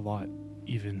a lot,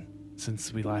 even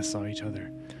since we last saw each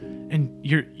other. And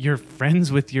you're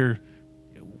friends with your,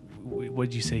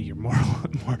 what'd you say, your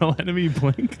mortal enemy,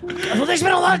 Blink? Well, there's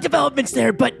been a lot of developments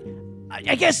there, but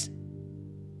I guess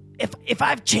if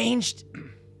I've changed,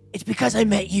 it's because I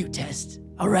met you, Test.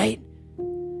 All right.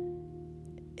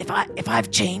 If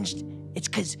I've changed, it's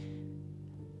because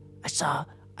I saw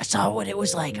what it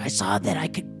was like. I saw that I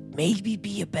could maybe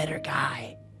be a better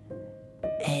guy,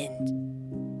 and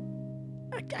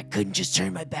I couldn't just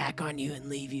turn my back on you and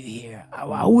leave you here.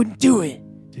 I wouldn't do it.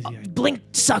 Blink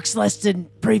sucks less than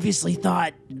previously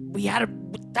thought.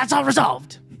 That's all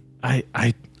resolved. I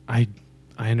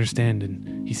understand,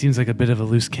 and he seems like a bit of a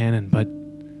loose cannon, but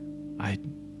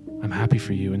I'm happy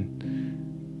for you.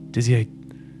 And Dizzy,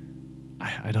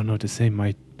 I don't know what to say.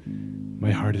 My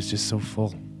heart is just so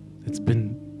full. It's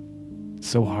been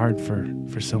so hard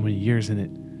for so many years, and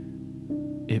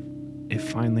it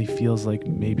finally feels like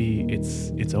maybe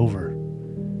it's over,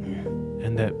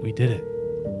 and that we did it.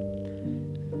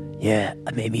 Yeah,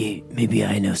 maybe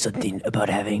I know something about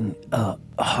having a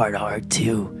hard heart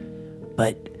too,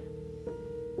 but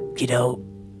you know,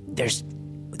 there's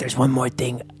one more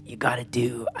thing you gotta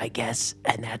do, I guess,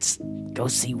 and that's go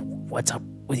see what's up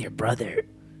with your brother.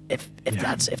 If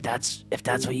that's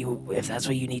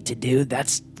what you need to do,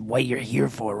 that's what you're here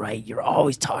for, right? You're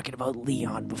always talking about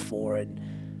Leon before, and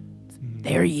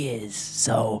there he is.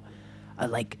 So,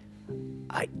 I'm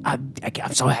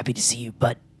so happy to see you,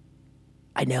 but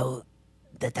I know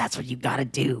that's what you gotta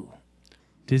do.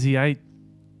 Dizzy, I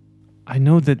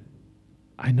know that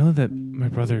my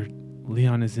brother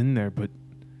Leon is in there, but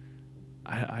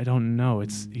I don't know.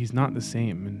 He's not the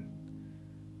same, and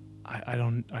I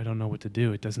don't know what to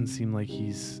do. It doesn't seem like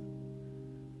he's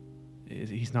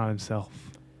not himself.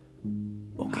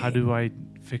 Okay. How do I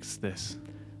fix this?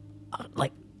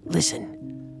 Like,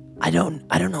 listen, I don't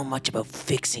know much about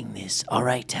fixing this, all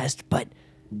right, Test, but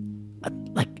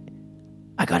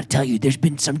I gotta tell you, there's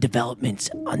been some developments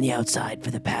on the outside for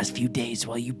the past few days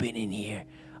while you've been in here,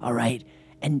 all right?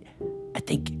 And I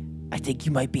think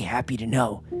you might be happy to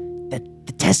know that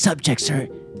the test subjects are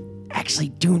actually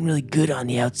doing really good on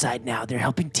the outside now. They're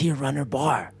helping Tyr run her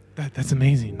bar. That's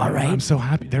amazing. All right. I'm so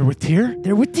happy. They're with Tyr?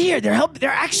 They're with Tyr. They're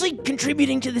actually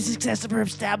contributing to the success of her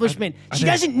establishment. Are She they-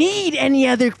 doesn't need any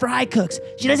other fry cooks.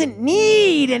 She doesn't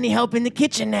need any help in the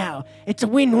kitchen now. It's a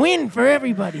win-win for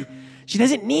everybody. She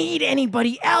doesn't need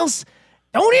anybody else.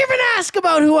 Don't even ask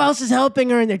about who else is helping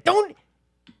her in there. Don't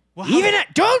even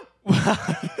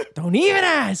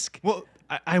ask. Well,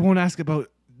 I won't ask about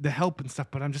the help and stuff,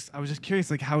 but I was just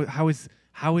curious, like how is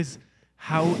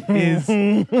Don't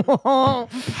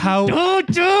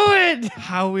do it.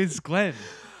 how is Glenn?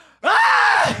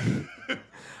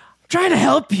 Trying to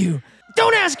help you.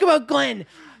 Don't ask about Glenn.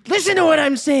 Listen to what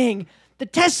I'm saying. The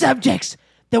test subjects,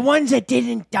 the ones that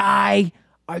didn't die,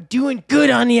 are doing good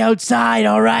on the outside,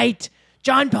 all right?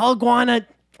 John Pelguana,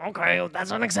 okay,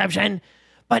 that's an exception.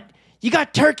 But you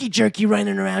got Turkey Jerky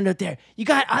running around out there. You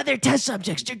got other test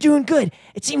subjects. They're doing good.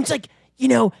 It seems like,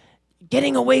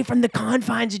 getting away from the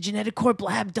confines of Genetic Corp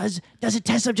Lab does a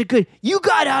test subject good. You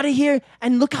got out of here,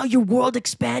 and look how your world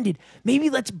expanded. Maybe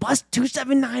let's bust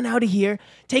 279 out of here,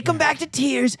 take him back to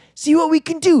Tears, see what we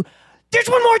can do. There's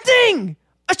one more thing!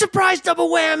 A surprise double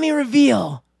whammy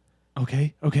reveal.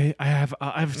 Okay. I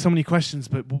have so many questions,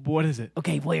 but what is it?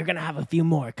 Okay, well, you're gonna have a few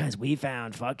more, because we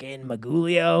found fucking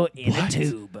Magulio in a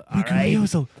tube, all right?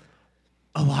 Magulio's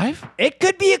alive? It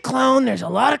could be a clone. There's a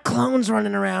lot of clones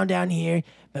running around down here.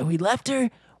 But we left her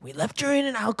in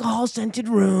an alcohol-scented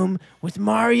room with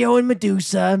Mario and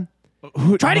Medusa.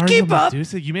 Try to Mario keep up.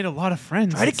 Medusa? You made a lot of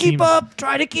friends. Try to it keep seems. up.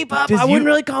 Try to keep up. Does I wouldn't you-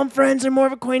 really call them friends. They're more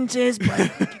of acquaintances,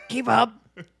 but keep up.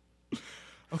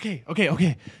 Okay. Let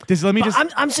me But just.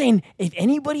 I'm saying, if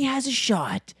anybody has a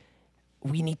shot,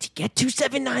 we need to get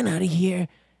 279 out of here.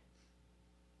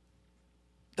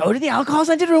 Go to the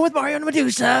alcohol-scented room with Mario and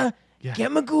Medusa. Yeah.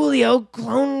 Get Magulio.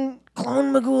 Clone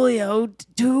Magulio.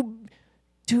 Tube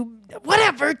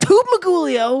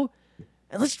Magulio.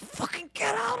 And let's fucking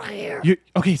get out of here.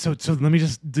 Okay, so let me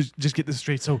just get this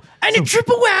straight. So And a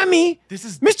triple whammy. This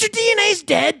is Mr. DNA's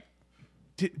dead.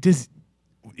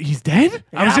 he's dead?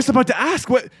 I was Yeah. just about to ask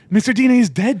what Mr. DNA is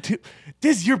dead too.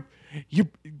 You're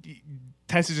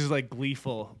Tess is just like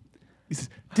gleeful. He says,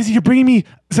 Dizzy, you're bringing me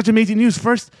such amazing news.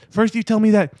 First you tell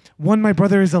me that my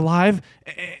brother is alive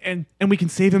and we can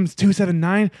save him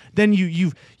 279. Then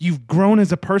you've grown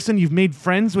as a person. You've made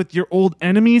friends with your old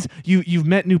enemies. You've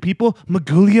met new people.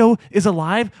 Magulio is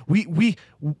alive.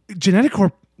 Genetic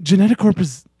Corp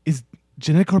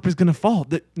is gonna fall.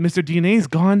 Mr. DNA is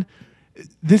gone.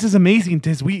 This is amazing,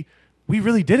 Tiz. We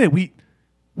really did it. We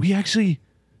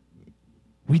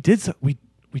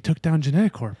took down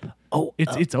Genetic Corp. Oh,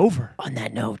 It's over. on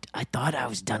that note, I thought I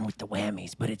was done with the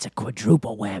whammies, but it's a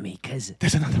quadruple whammy because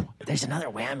There's another one. there's another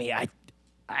whammy.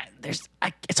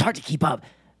 It's hard to keep up.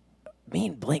 Me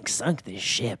and Blink sunk this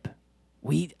ship.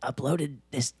 We uploaded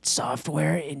this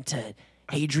software into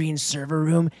Hadrian's server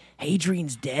room.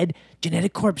 Hadrian's dead.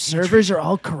 Genetic Corp servers are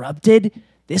all corrupted.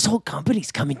 This whole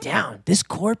company's coming down. This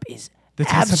corp is The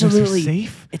test subjects are absolutely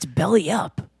safe? It's belly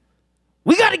up.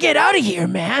 We got to get out of here,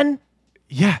 man.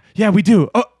 Yeah, we do.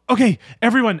 Oh, okay,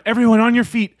 everyone on your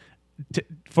feet.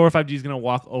 405G is gonna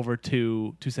walk over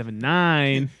to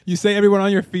 279. You say everyone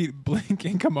on your feet. Blink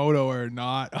and Komodo are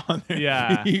not on their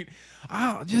Yeah. feet.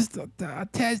 Oh, just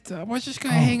Tess, we're just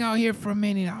gonna hang out here for a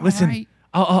minute. All Listen, right?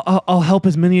 I'll help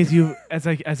as many of you as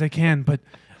I can, but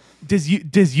Diz,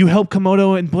 you help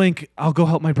Komodo and Blink. I'll go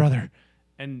help my brother.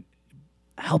 And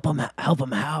Help him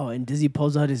how? And Dizzy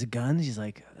pulls out his gun. She's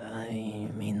like, I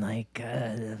mean,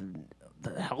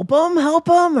 help him,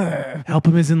 or help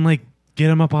him as in like get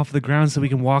him up off the ground so we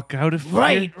can walk out of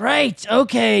here. right,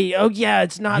 okay, oh yeah,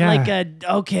 it's not Yeah. like a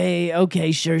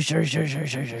okay, sure.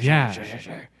 Yeah.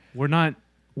 Sure.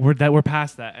 We're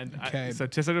past that. And Okay. so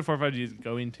 275G is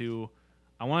going to.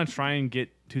 I want to try and get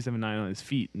 279 on his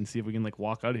feet and see if we can like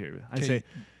walk out of here. I Okay. say,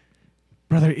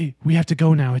 brother, we have to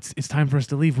go now. It's time for us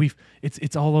to leave.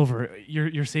 It's all over.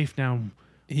 You're safe now.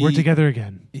 We're He- together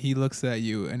again. He looks at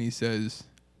you and he says,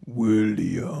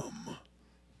 William.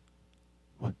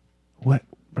 What,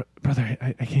 brother?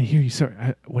 I can't hear you. Sorry.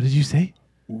 What did you say?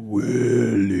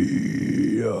 William.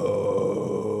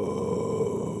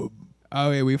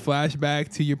 Okay, we flash back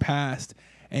to your past,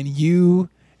 and you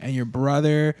and your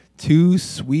brother, two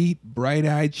sweet,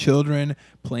 bright-eyed children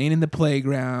playing in the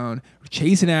playground,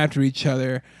 chasing after each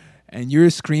other, and you're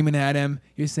screaming at him.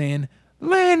 You're saying,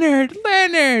 Leonard,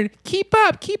 keep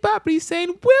up. But he's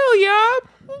saying, William,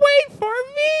 wait for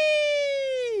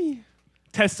me.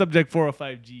 Test subject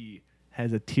 405G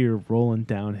has a tear rolling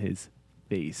down his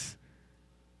face.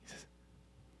 He says,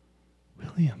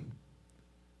 William,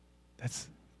 that's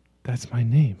my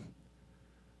name.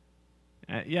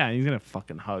 Yeah, he's going to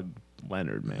fucking hug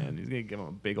Leonard, man. He's going to give him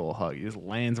a big old hug. He just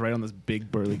lands right on this big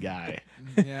burly guy.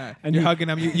 Yeah, and you're hugging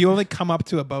him. You only come up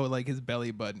to about like his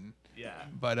belly button. Yeah.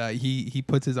 But he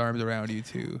puts his arms around you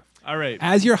too. All right.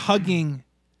 As you're hugging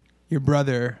your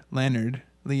brother,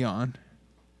 Leon,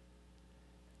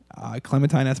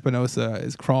 Clementine Espinosa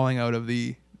is crawling out of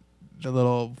the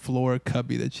little floor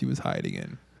cubby that she was hiding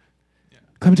in.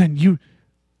 Clementine,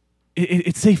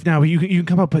 it's safe now. You can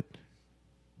come out, but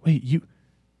wait, you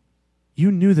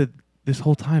knew that this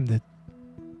whole time that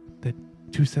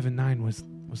 279 was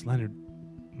Leonard,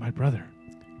 my brother.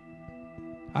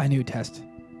 I knew, Test.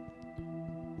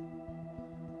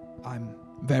 I'm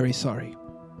very sorry.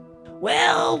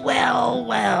 Well,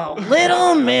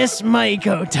 little Miss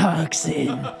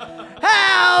Mycotoxin.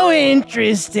 How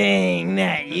interesting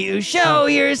that you show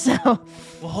yourself.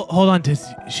 Well, hold on, Tiz.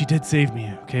 She did save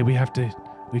me. Okay, we have to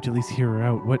at least hear her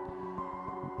out.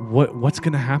 What's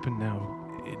gonna happen now?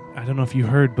 I don't know if you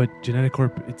heard, but Genetic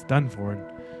Corp, it's done for, and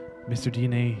Mr.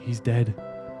 DNA, he's dead.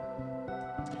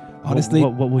 Honestly,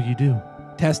 what will you do?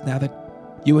 Test, now that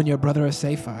you and your brother are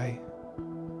safe, I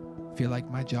feel like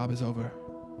my job is over.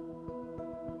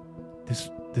 This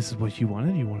is what you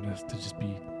wanted? You wanted us to just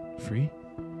be free?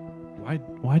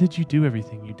 Why did you do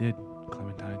everything you did,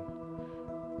 Clementine?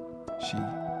 She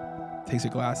takes her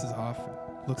glasses off,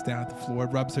 looks down at the floor,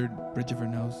 rubs her bridge of her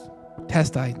nose.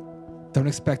 Test, I don't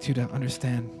expect you to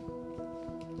understand,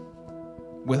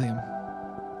 William,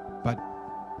 but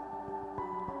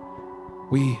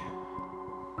we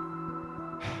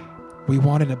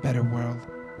wanted a better world.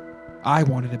 I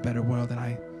wanted a better world, and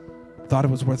I thought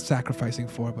it was worth sacrificing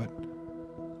for, but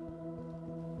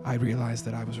I realized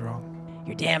that I was wrong.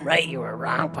 You're damn right you were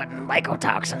wrong putting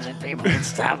mycotoxins in people and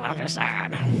stuff. I'm just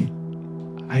saying.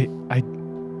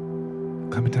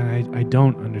 Clementine, I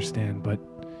don't understand, but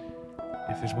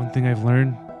if there's one thing I've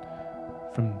learned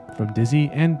from Dizzy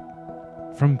and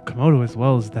from Komodo as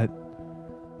well, is that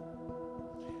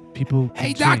people can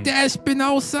Hey, change. Dr.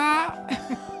 Espinosa!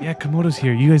 Yeah, Komodo's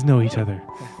here. You guys know each other.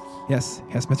 Yes,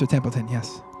 Mr. Templeton,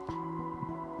 yes.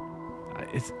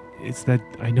 It's that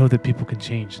I know that people can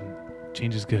change, and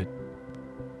change is good.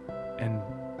 And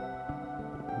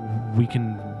we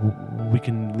can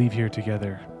leave here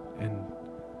together and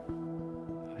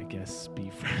I guess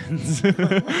be friends. If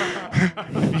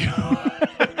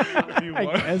you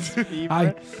want.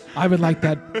 I would like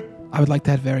that. I would like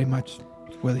that very much,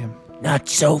 William. Not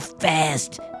so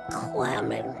fast,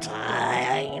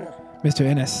 Clementine. Mr.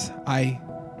 Innes, I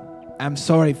am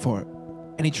sorry for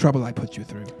any trouble I put you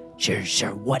through.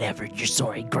 Sure, whatever. You're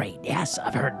sorry, great. Yes,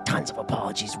 I've heard tons of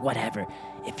apologies, whatever.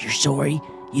 If you're sorry,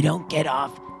 you don't get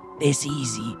off this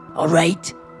easy, all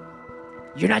right?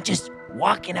 You're not just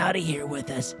walking out of here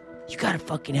with us. You gotta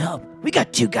fucking help. We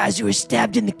got 2 guys who were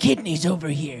stabbed in the kidneys over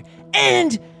here.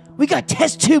 And we got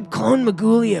test tube clone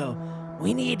Magulio.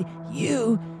 We need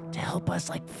you to help us,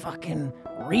 like, fucking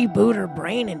reboot her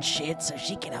brain and shit so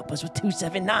she can help us with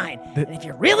 279. And if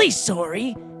you're really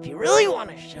sorry, if you really want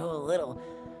to show a little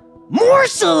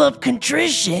morsel of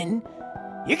contrition,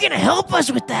 you're gonna help us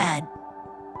with that.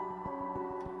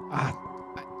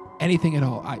 Anything at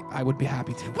all, I would be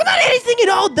happy to. Well, not anything at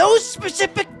all. Those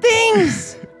specific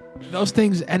things. Those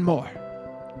things and more.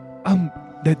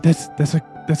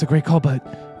 That's a great call, but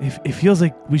it feels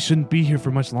like we shouldn't be here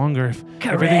for much longer. If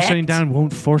everything's shutting down,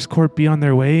 won't Force Corp be on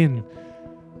their way? And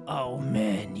Oh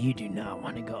man, you do not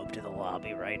want to go up to the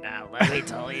lobby right now. Let me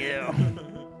tell you.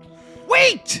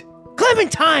 Wait!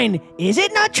 Clementine, is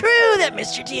it not true that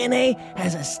Mr. DNA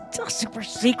has a super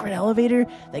secret elevator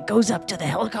that goes up to the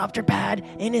helicopter pad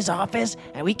in his office,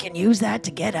 and we can use that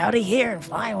to get out of here and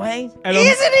fly away? Isn't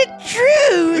it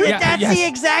true that that's the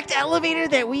exact elevator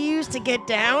that we use to get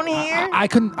down here? I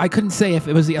couldn't say if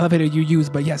it was the elevator you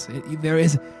used, but yes, there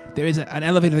is an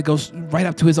elevator that goes right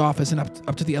up to his office and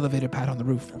up to the elevator pad on the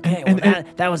roof. Okay,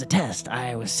 that was a test.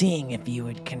 I was seeing if you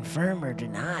would confirm or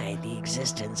deny the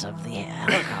existence of the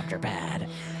helicopter pad.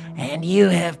 And you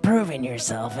have proven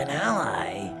yourself an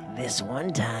ally this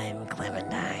one time,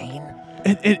 Clementine.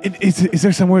 Is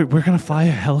there somewhere we're gonna fly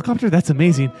a helicopter? That's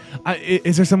amazing.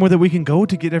 Is there somewhere that we can go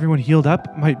to get everyone healed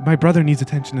up? My brother needs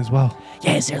attention as well.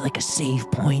 Yeah, is there like a save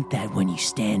point that when you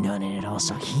stand on it, it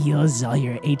also heals all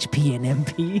your HP and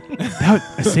MP?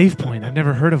 A save point. I've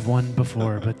never heard of one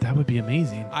before, but that would be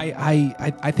amazing.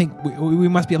 I think we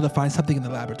must be able to find something in the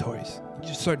laboratories.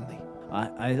 Just certainly.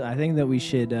 I think that we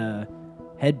should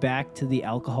head back to the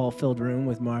alcohol-filled room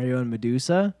with Mario and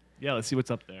Medusa. Yeah, let's see what's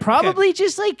up there. Probably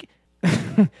just like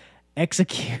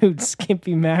execute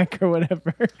Skimpy Mac or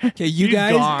whatever. Okay, you He's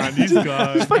guys. gone. He's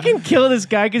gone. Just fucking kill this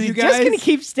guy because he's just gonna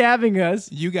keep stabbing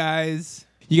us. You guys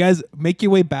make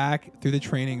your way back through the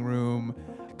training room.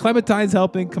 Clementine's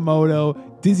helping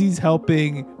Komodo. Dizzy's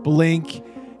helping Blink,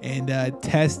 and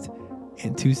Test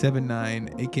and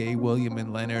 279, aka William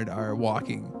and Leonard, are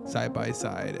walking side by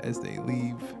side as they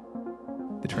leave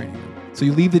the training room. So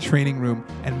you leave the training room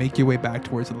and make your way back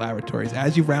towards the laboratories.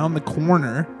 As you round the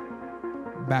corner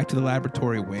back to the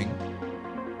laboratory wing,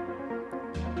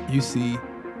 you see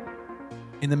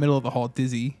in the middle of the hall,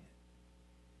 Dizzy,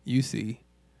 you see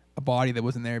a body that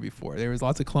wasn't there before. There was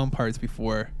lots of clone parts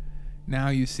before. Now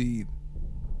you see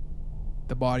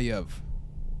the body of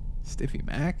Stiffy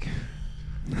Mac.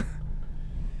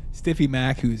 Stiffy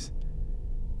Mac, who's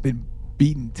been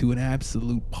beaten to an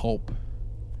absolute pulp.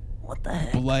 What the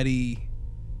heck? Bloody,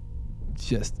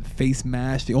 just face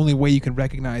mashed. The only way you can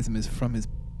recognize him is from his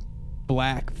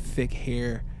black, thick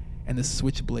hair and the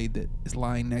switchblade that is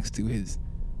lying next to his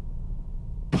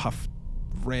puffed,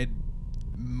 red,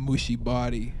 mushy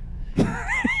body.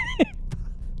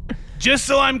 Just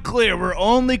so I'm clear, we're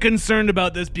only concerned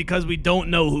about this because we don't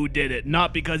know who did it,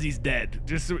 not because he's dead.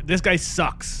 This guy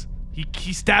sucks.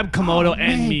 He stabbed Komodo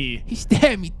and me. He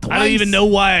stabbed me twice. I don't even know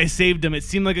why I saved him. It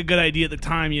seemed like a good idea at the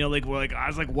time. You know, I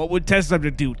was like, what would test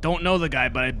subject do? Don't know the guy,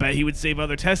 but I bet he would save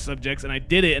other test subjects, and I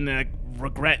did it, and then I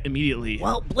regret immediately.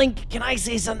 Well, Blink, can I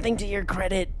say something to your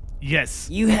credit? Yes.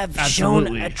 You have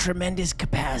absolutely. shown a tremendous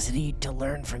capacity to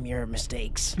learn from your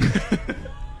mistakes.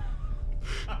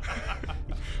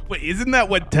 Wait, isn't that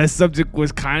what test subject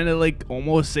was kind of like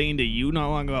almost saying to you not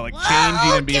long ago, like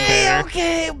changing and being better?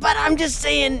 Okay, but I'm just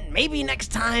saying, maybe next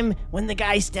time when the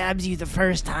guy stabs you the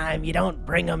first time, you don't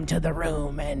bring him to the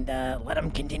room and let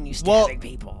him continue stabbing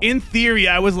people. In theory,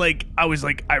 I was like,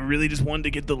 I really just wanted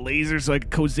to get the laser so I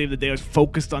could code save the day. I was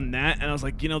focused on that, and I was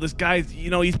like, this guy's,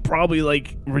 he's probably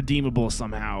like redeemable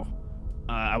somehow.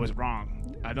 I was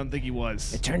wrong. I don't think he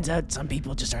was. It turns out some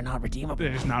people just are not redeemable.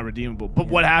 They're just not redeemable. But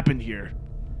what happened here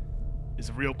is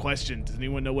a real question. Does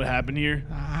anyone know what happened here?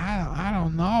 I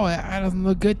don't know. That doesn't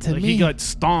look good to Like me. he got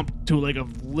stomped to like a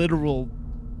literal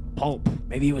pulp.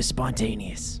 Maybe it was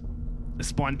spontaneous. A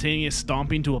spontaneous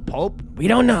stomping to a pulp? We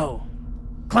don't know.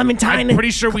 Clementine. I'm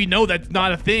pretty sure we know that's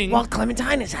not a thing. Well,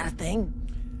 Clementine has had a thing.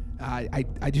 I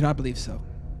do not believe so.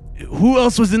 Who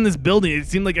else was in this building? It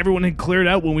seemed like everyone had cleared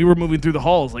out when we were moving through the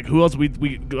halls. Like, who else?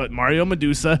 We got Mario,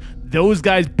 Medusa. Those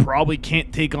guys probably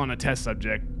can't take on a test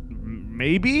subject.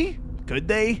 Maybe? Could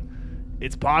they?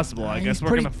 It's possible. I guess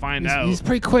we're gonna find out. He's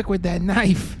pretty quick with that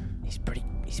knife. He's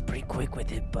pretty quick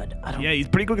with it, but I don't. Yeah, he's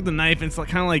pretty quick with the knife. And it's like,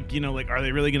 kind of like, like, are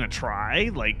they really gonna try?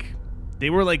 Like, they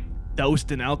were like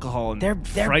doused in alcohol and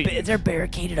frightened. They're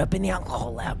barricaded up in the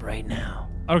alcohol lab right now.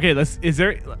 Okay,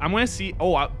 I'm gonna see.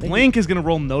 Oh, Blank is gonna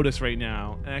roll notice right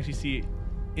now and actually see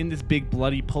in this big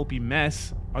bloody pulpy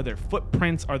mess. Are there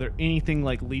footprints? Are there anything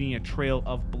like leading a trail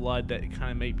of blood that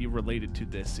kind of might be related to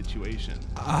this situation?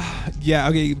 Yeah,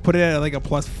 okay, put it at like a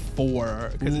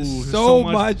 +4 because Ooh, there's so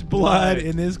much blood blood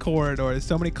in this corridor. There's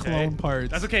so many clone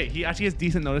parts. That's okay. He actually has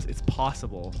decent notice. It's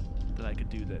possible that I could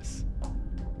do this.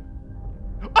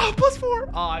 Oh, +4.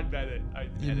 Oh, I met it.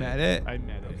 You met it? I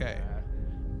met it. Okay.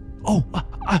 Oh,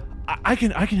 I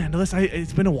can handle this.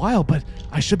 It's been a while, but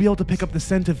I should be able to pick up the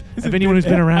scent of anyone who's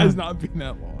been It around. has not been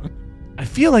that long. I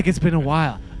feel like it's been a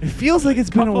while. It feels like it's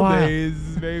been a Couple while.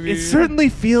 days, maybe. It certainly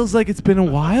feels like it's been a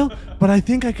while, but I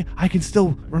think I can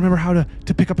still remember how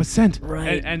to pick up a scent.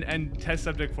 Right. And test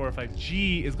subject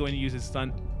 405G is going to use his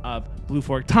stunt of Blue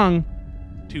Fork Tongue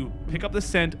to pick up the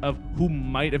scent of who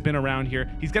might have been around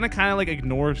here. He's going to kind of like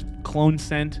ignore clone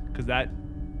scent because that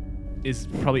is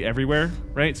probably everywhere,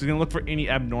 right? So he's going to look for any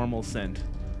abnormal scent.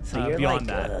 So you're beyond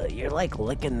like that. you're like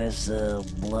licking this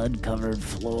blood-covered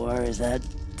floor. Is that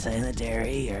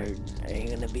sanitary, or are you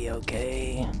gonna be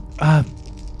okay?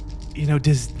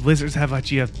 Does lizards have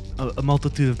actually a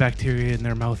multitude of bacteria in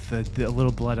their mouth? A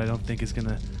little blood, I don't think, is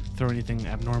gonna throw anything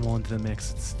abnormal into the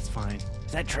mix. It's fine.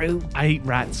 Is that true? I ate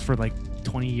rats for like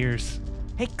 20 years.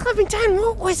 Hey, Clementine,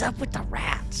 what was up with the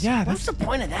rats? Yeah, what's the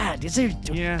point of that? Is there?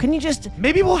 Yeah. Can you just?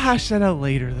 Maybe we'll hash that out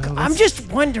later, though. I'm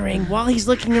just wondering, while he's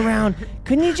looking around,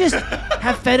 couldn't you just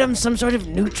have fed him some sort of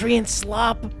nutrient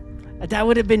slop? That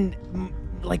would have been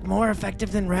like more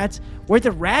effective than rats. Were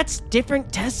the rats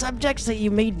different test subjects that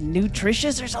you made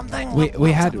nutritious or something?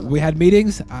 We had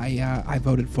meetings. I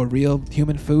voted for real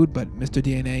human food, but Mr.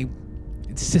 DNA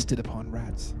insisted upon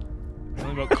rats.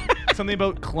 Something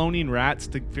about cloning rats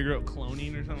to figure out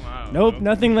cloning or something. I don't Nope, know.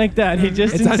 nothing like that. He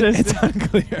just It's insisted.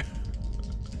 unclear.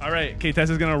 All right, okay,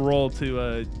 Tessa's gonna roll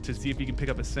to see if you can pick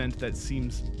up a scent that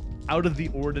seems out of the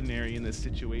ordinary in this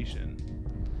situation.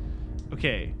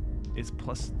 Okay, it's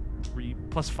 +3,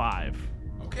 +5.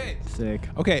 Okay. Sick.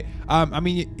 Okay. I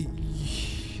mean,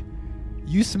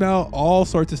 you smell all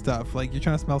sorts of stuff. Like you're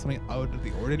trying to smell something out of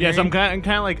the ordinary. Yeah, so I'm kind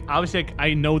of like, obviously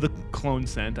I know the clone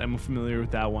scent. I'm familiar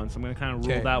with that one, so I'm gonna kind of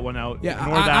rule Okay. that one out. Yeah,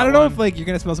 Ignore I that don't know one. if like you're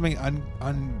gonna smell something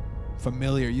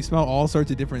unfamiliar. You smell all sorts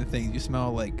of different things. You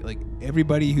smell like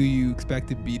everybody who you expect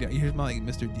to be. You smell like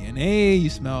Mr. DNA. You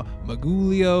smell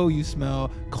Magulio. You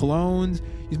smell clones.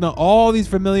 You smell all these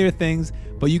familiar things.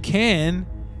 But you can,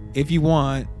 if you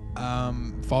want,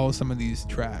 follow some of these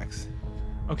tracks.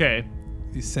 Okay.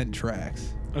 These scent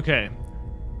tracks. Okay.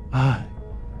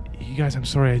 You guys, I'm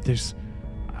sorry. It's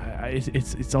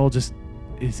all just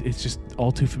it's just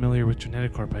all too familiar with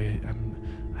Geneticorp. I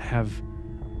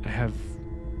have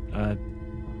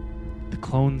the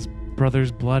clone's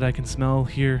brother's blood I can smell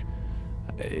here.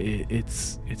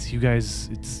 It's you guys.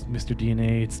 It's Mr.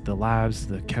 DNA. It's the labs,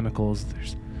 the chemicals.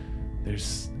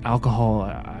 There's alcohol.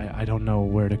 I don't know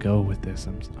where to go with this.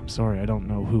 I'm sorry. I don't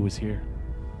know who was here.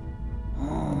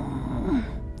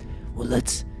 Well,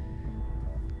 let's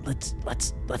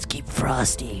keep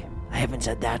Frosty. I haven't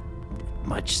said that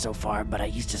much so far, but I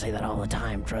used to say that all the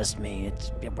time. Trust me,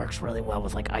 it works really well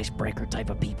with like icebreaker type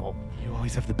of people. You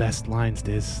always have the best lines,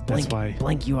 Diz. That's why.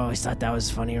 Blink, you always thought that was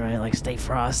funny, right? Like, stay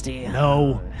frosty.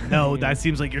 No, that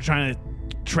seems like you're trying to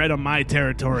tread on my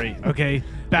territory. Okay,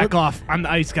 back off. I'm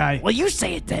the ice guy. Well, you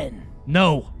say it then.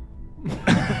 No,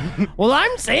 Well,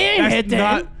 I'm saying it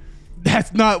then.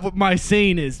 That's not what my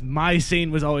saying is. My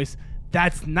saying was always,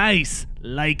 "That's nice,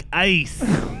 like ice."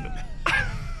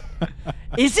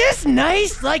 Is this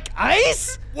nice like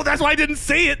ice? Well, that's why I didn't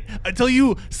say it until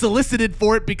you solicited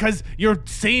for it, because you're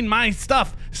saying my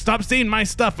stuff. Stop saying my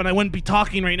stuff, and I wouldn't be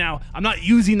talking right now. I'm not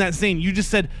using that saying. You just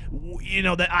said,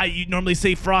 that you normally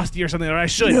say frosty or something, or I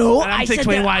should. No, and I'm I said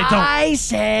explaining why I don't. I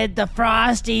said the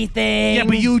frosty thing. Yeah,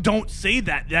 but you don't say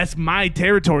that. That's my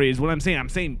territory, is what I'm saying. I'm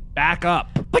saying back up.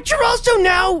 But you're also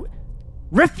now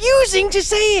refusing to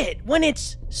say it when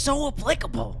it's so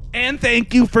applicable. And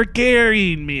thank you for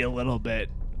carrying me a little bit,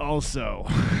 also.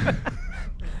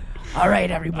 All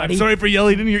right, everybody. I'm sorry for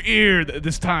yelling in your ear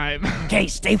this time. Okay,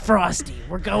 stay frosty.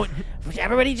 We're going.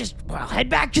 Everybody just head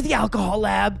back to the alcohol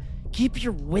lab. Keep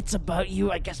your wits about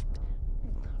you, I guess.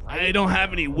 I don't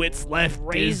have any wits left.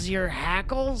 Raise your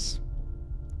hackles.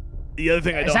 The other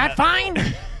thing I don't Is that have-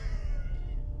 fine?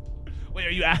 Wait,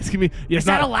 are you asking me? Yeah, Is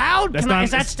that allowed? That's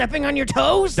Is that stepping on your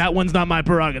toes? That one's not my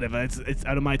prerogative. It's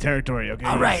out of my territory, okay?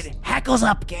 All right, hackles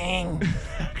up, gang.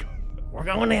 We're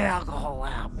going to the alcohol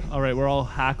lab. All right, we're all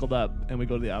hackled up, and we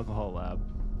go to the alcohol lab.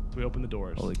 So we open the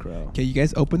doors. Holy crow. Okay, you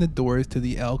guys open the doors to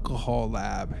the alcohol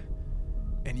lab,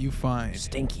 and you find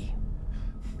Stinky.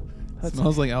 it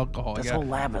smells like alcohol. This You got whole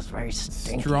lab is very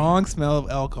stinky. strong smell of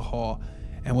alcohol,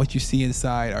 and what you see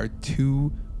inside are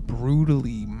two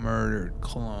brutally murdered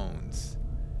clones,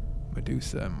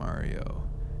 Medusa and Mario.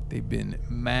 They've been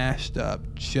mashed up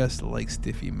just like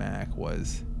Stiffy Mac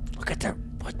was. Look at that.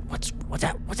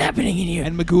 What's happening in here?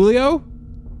 And Magulio,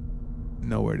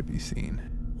 nowhere to be seen.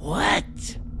 What?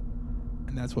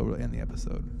 And that's what we'll end the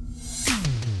episode.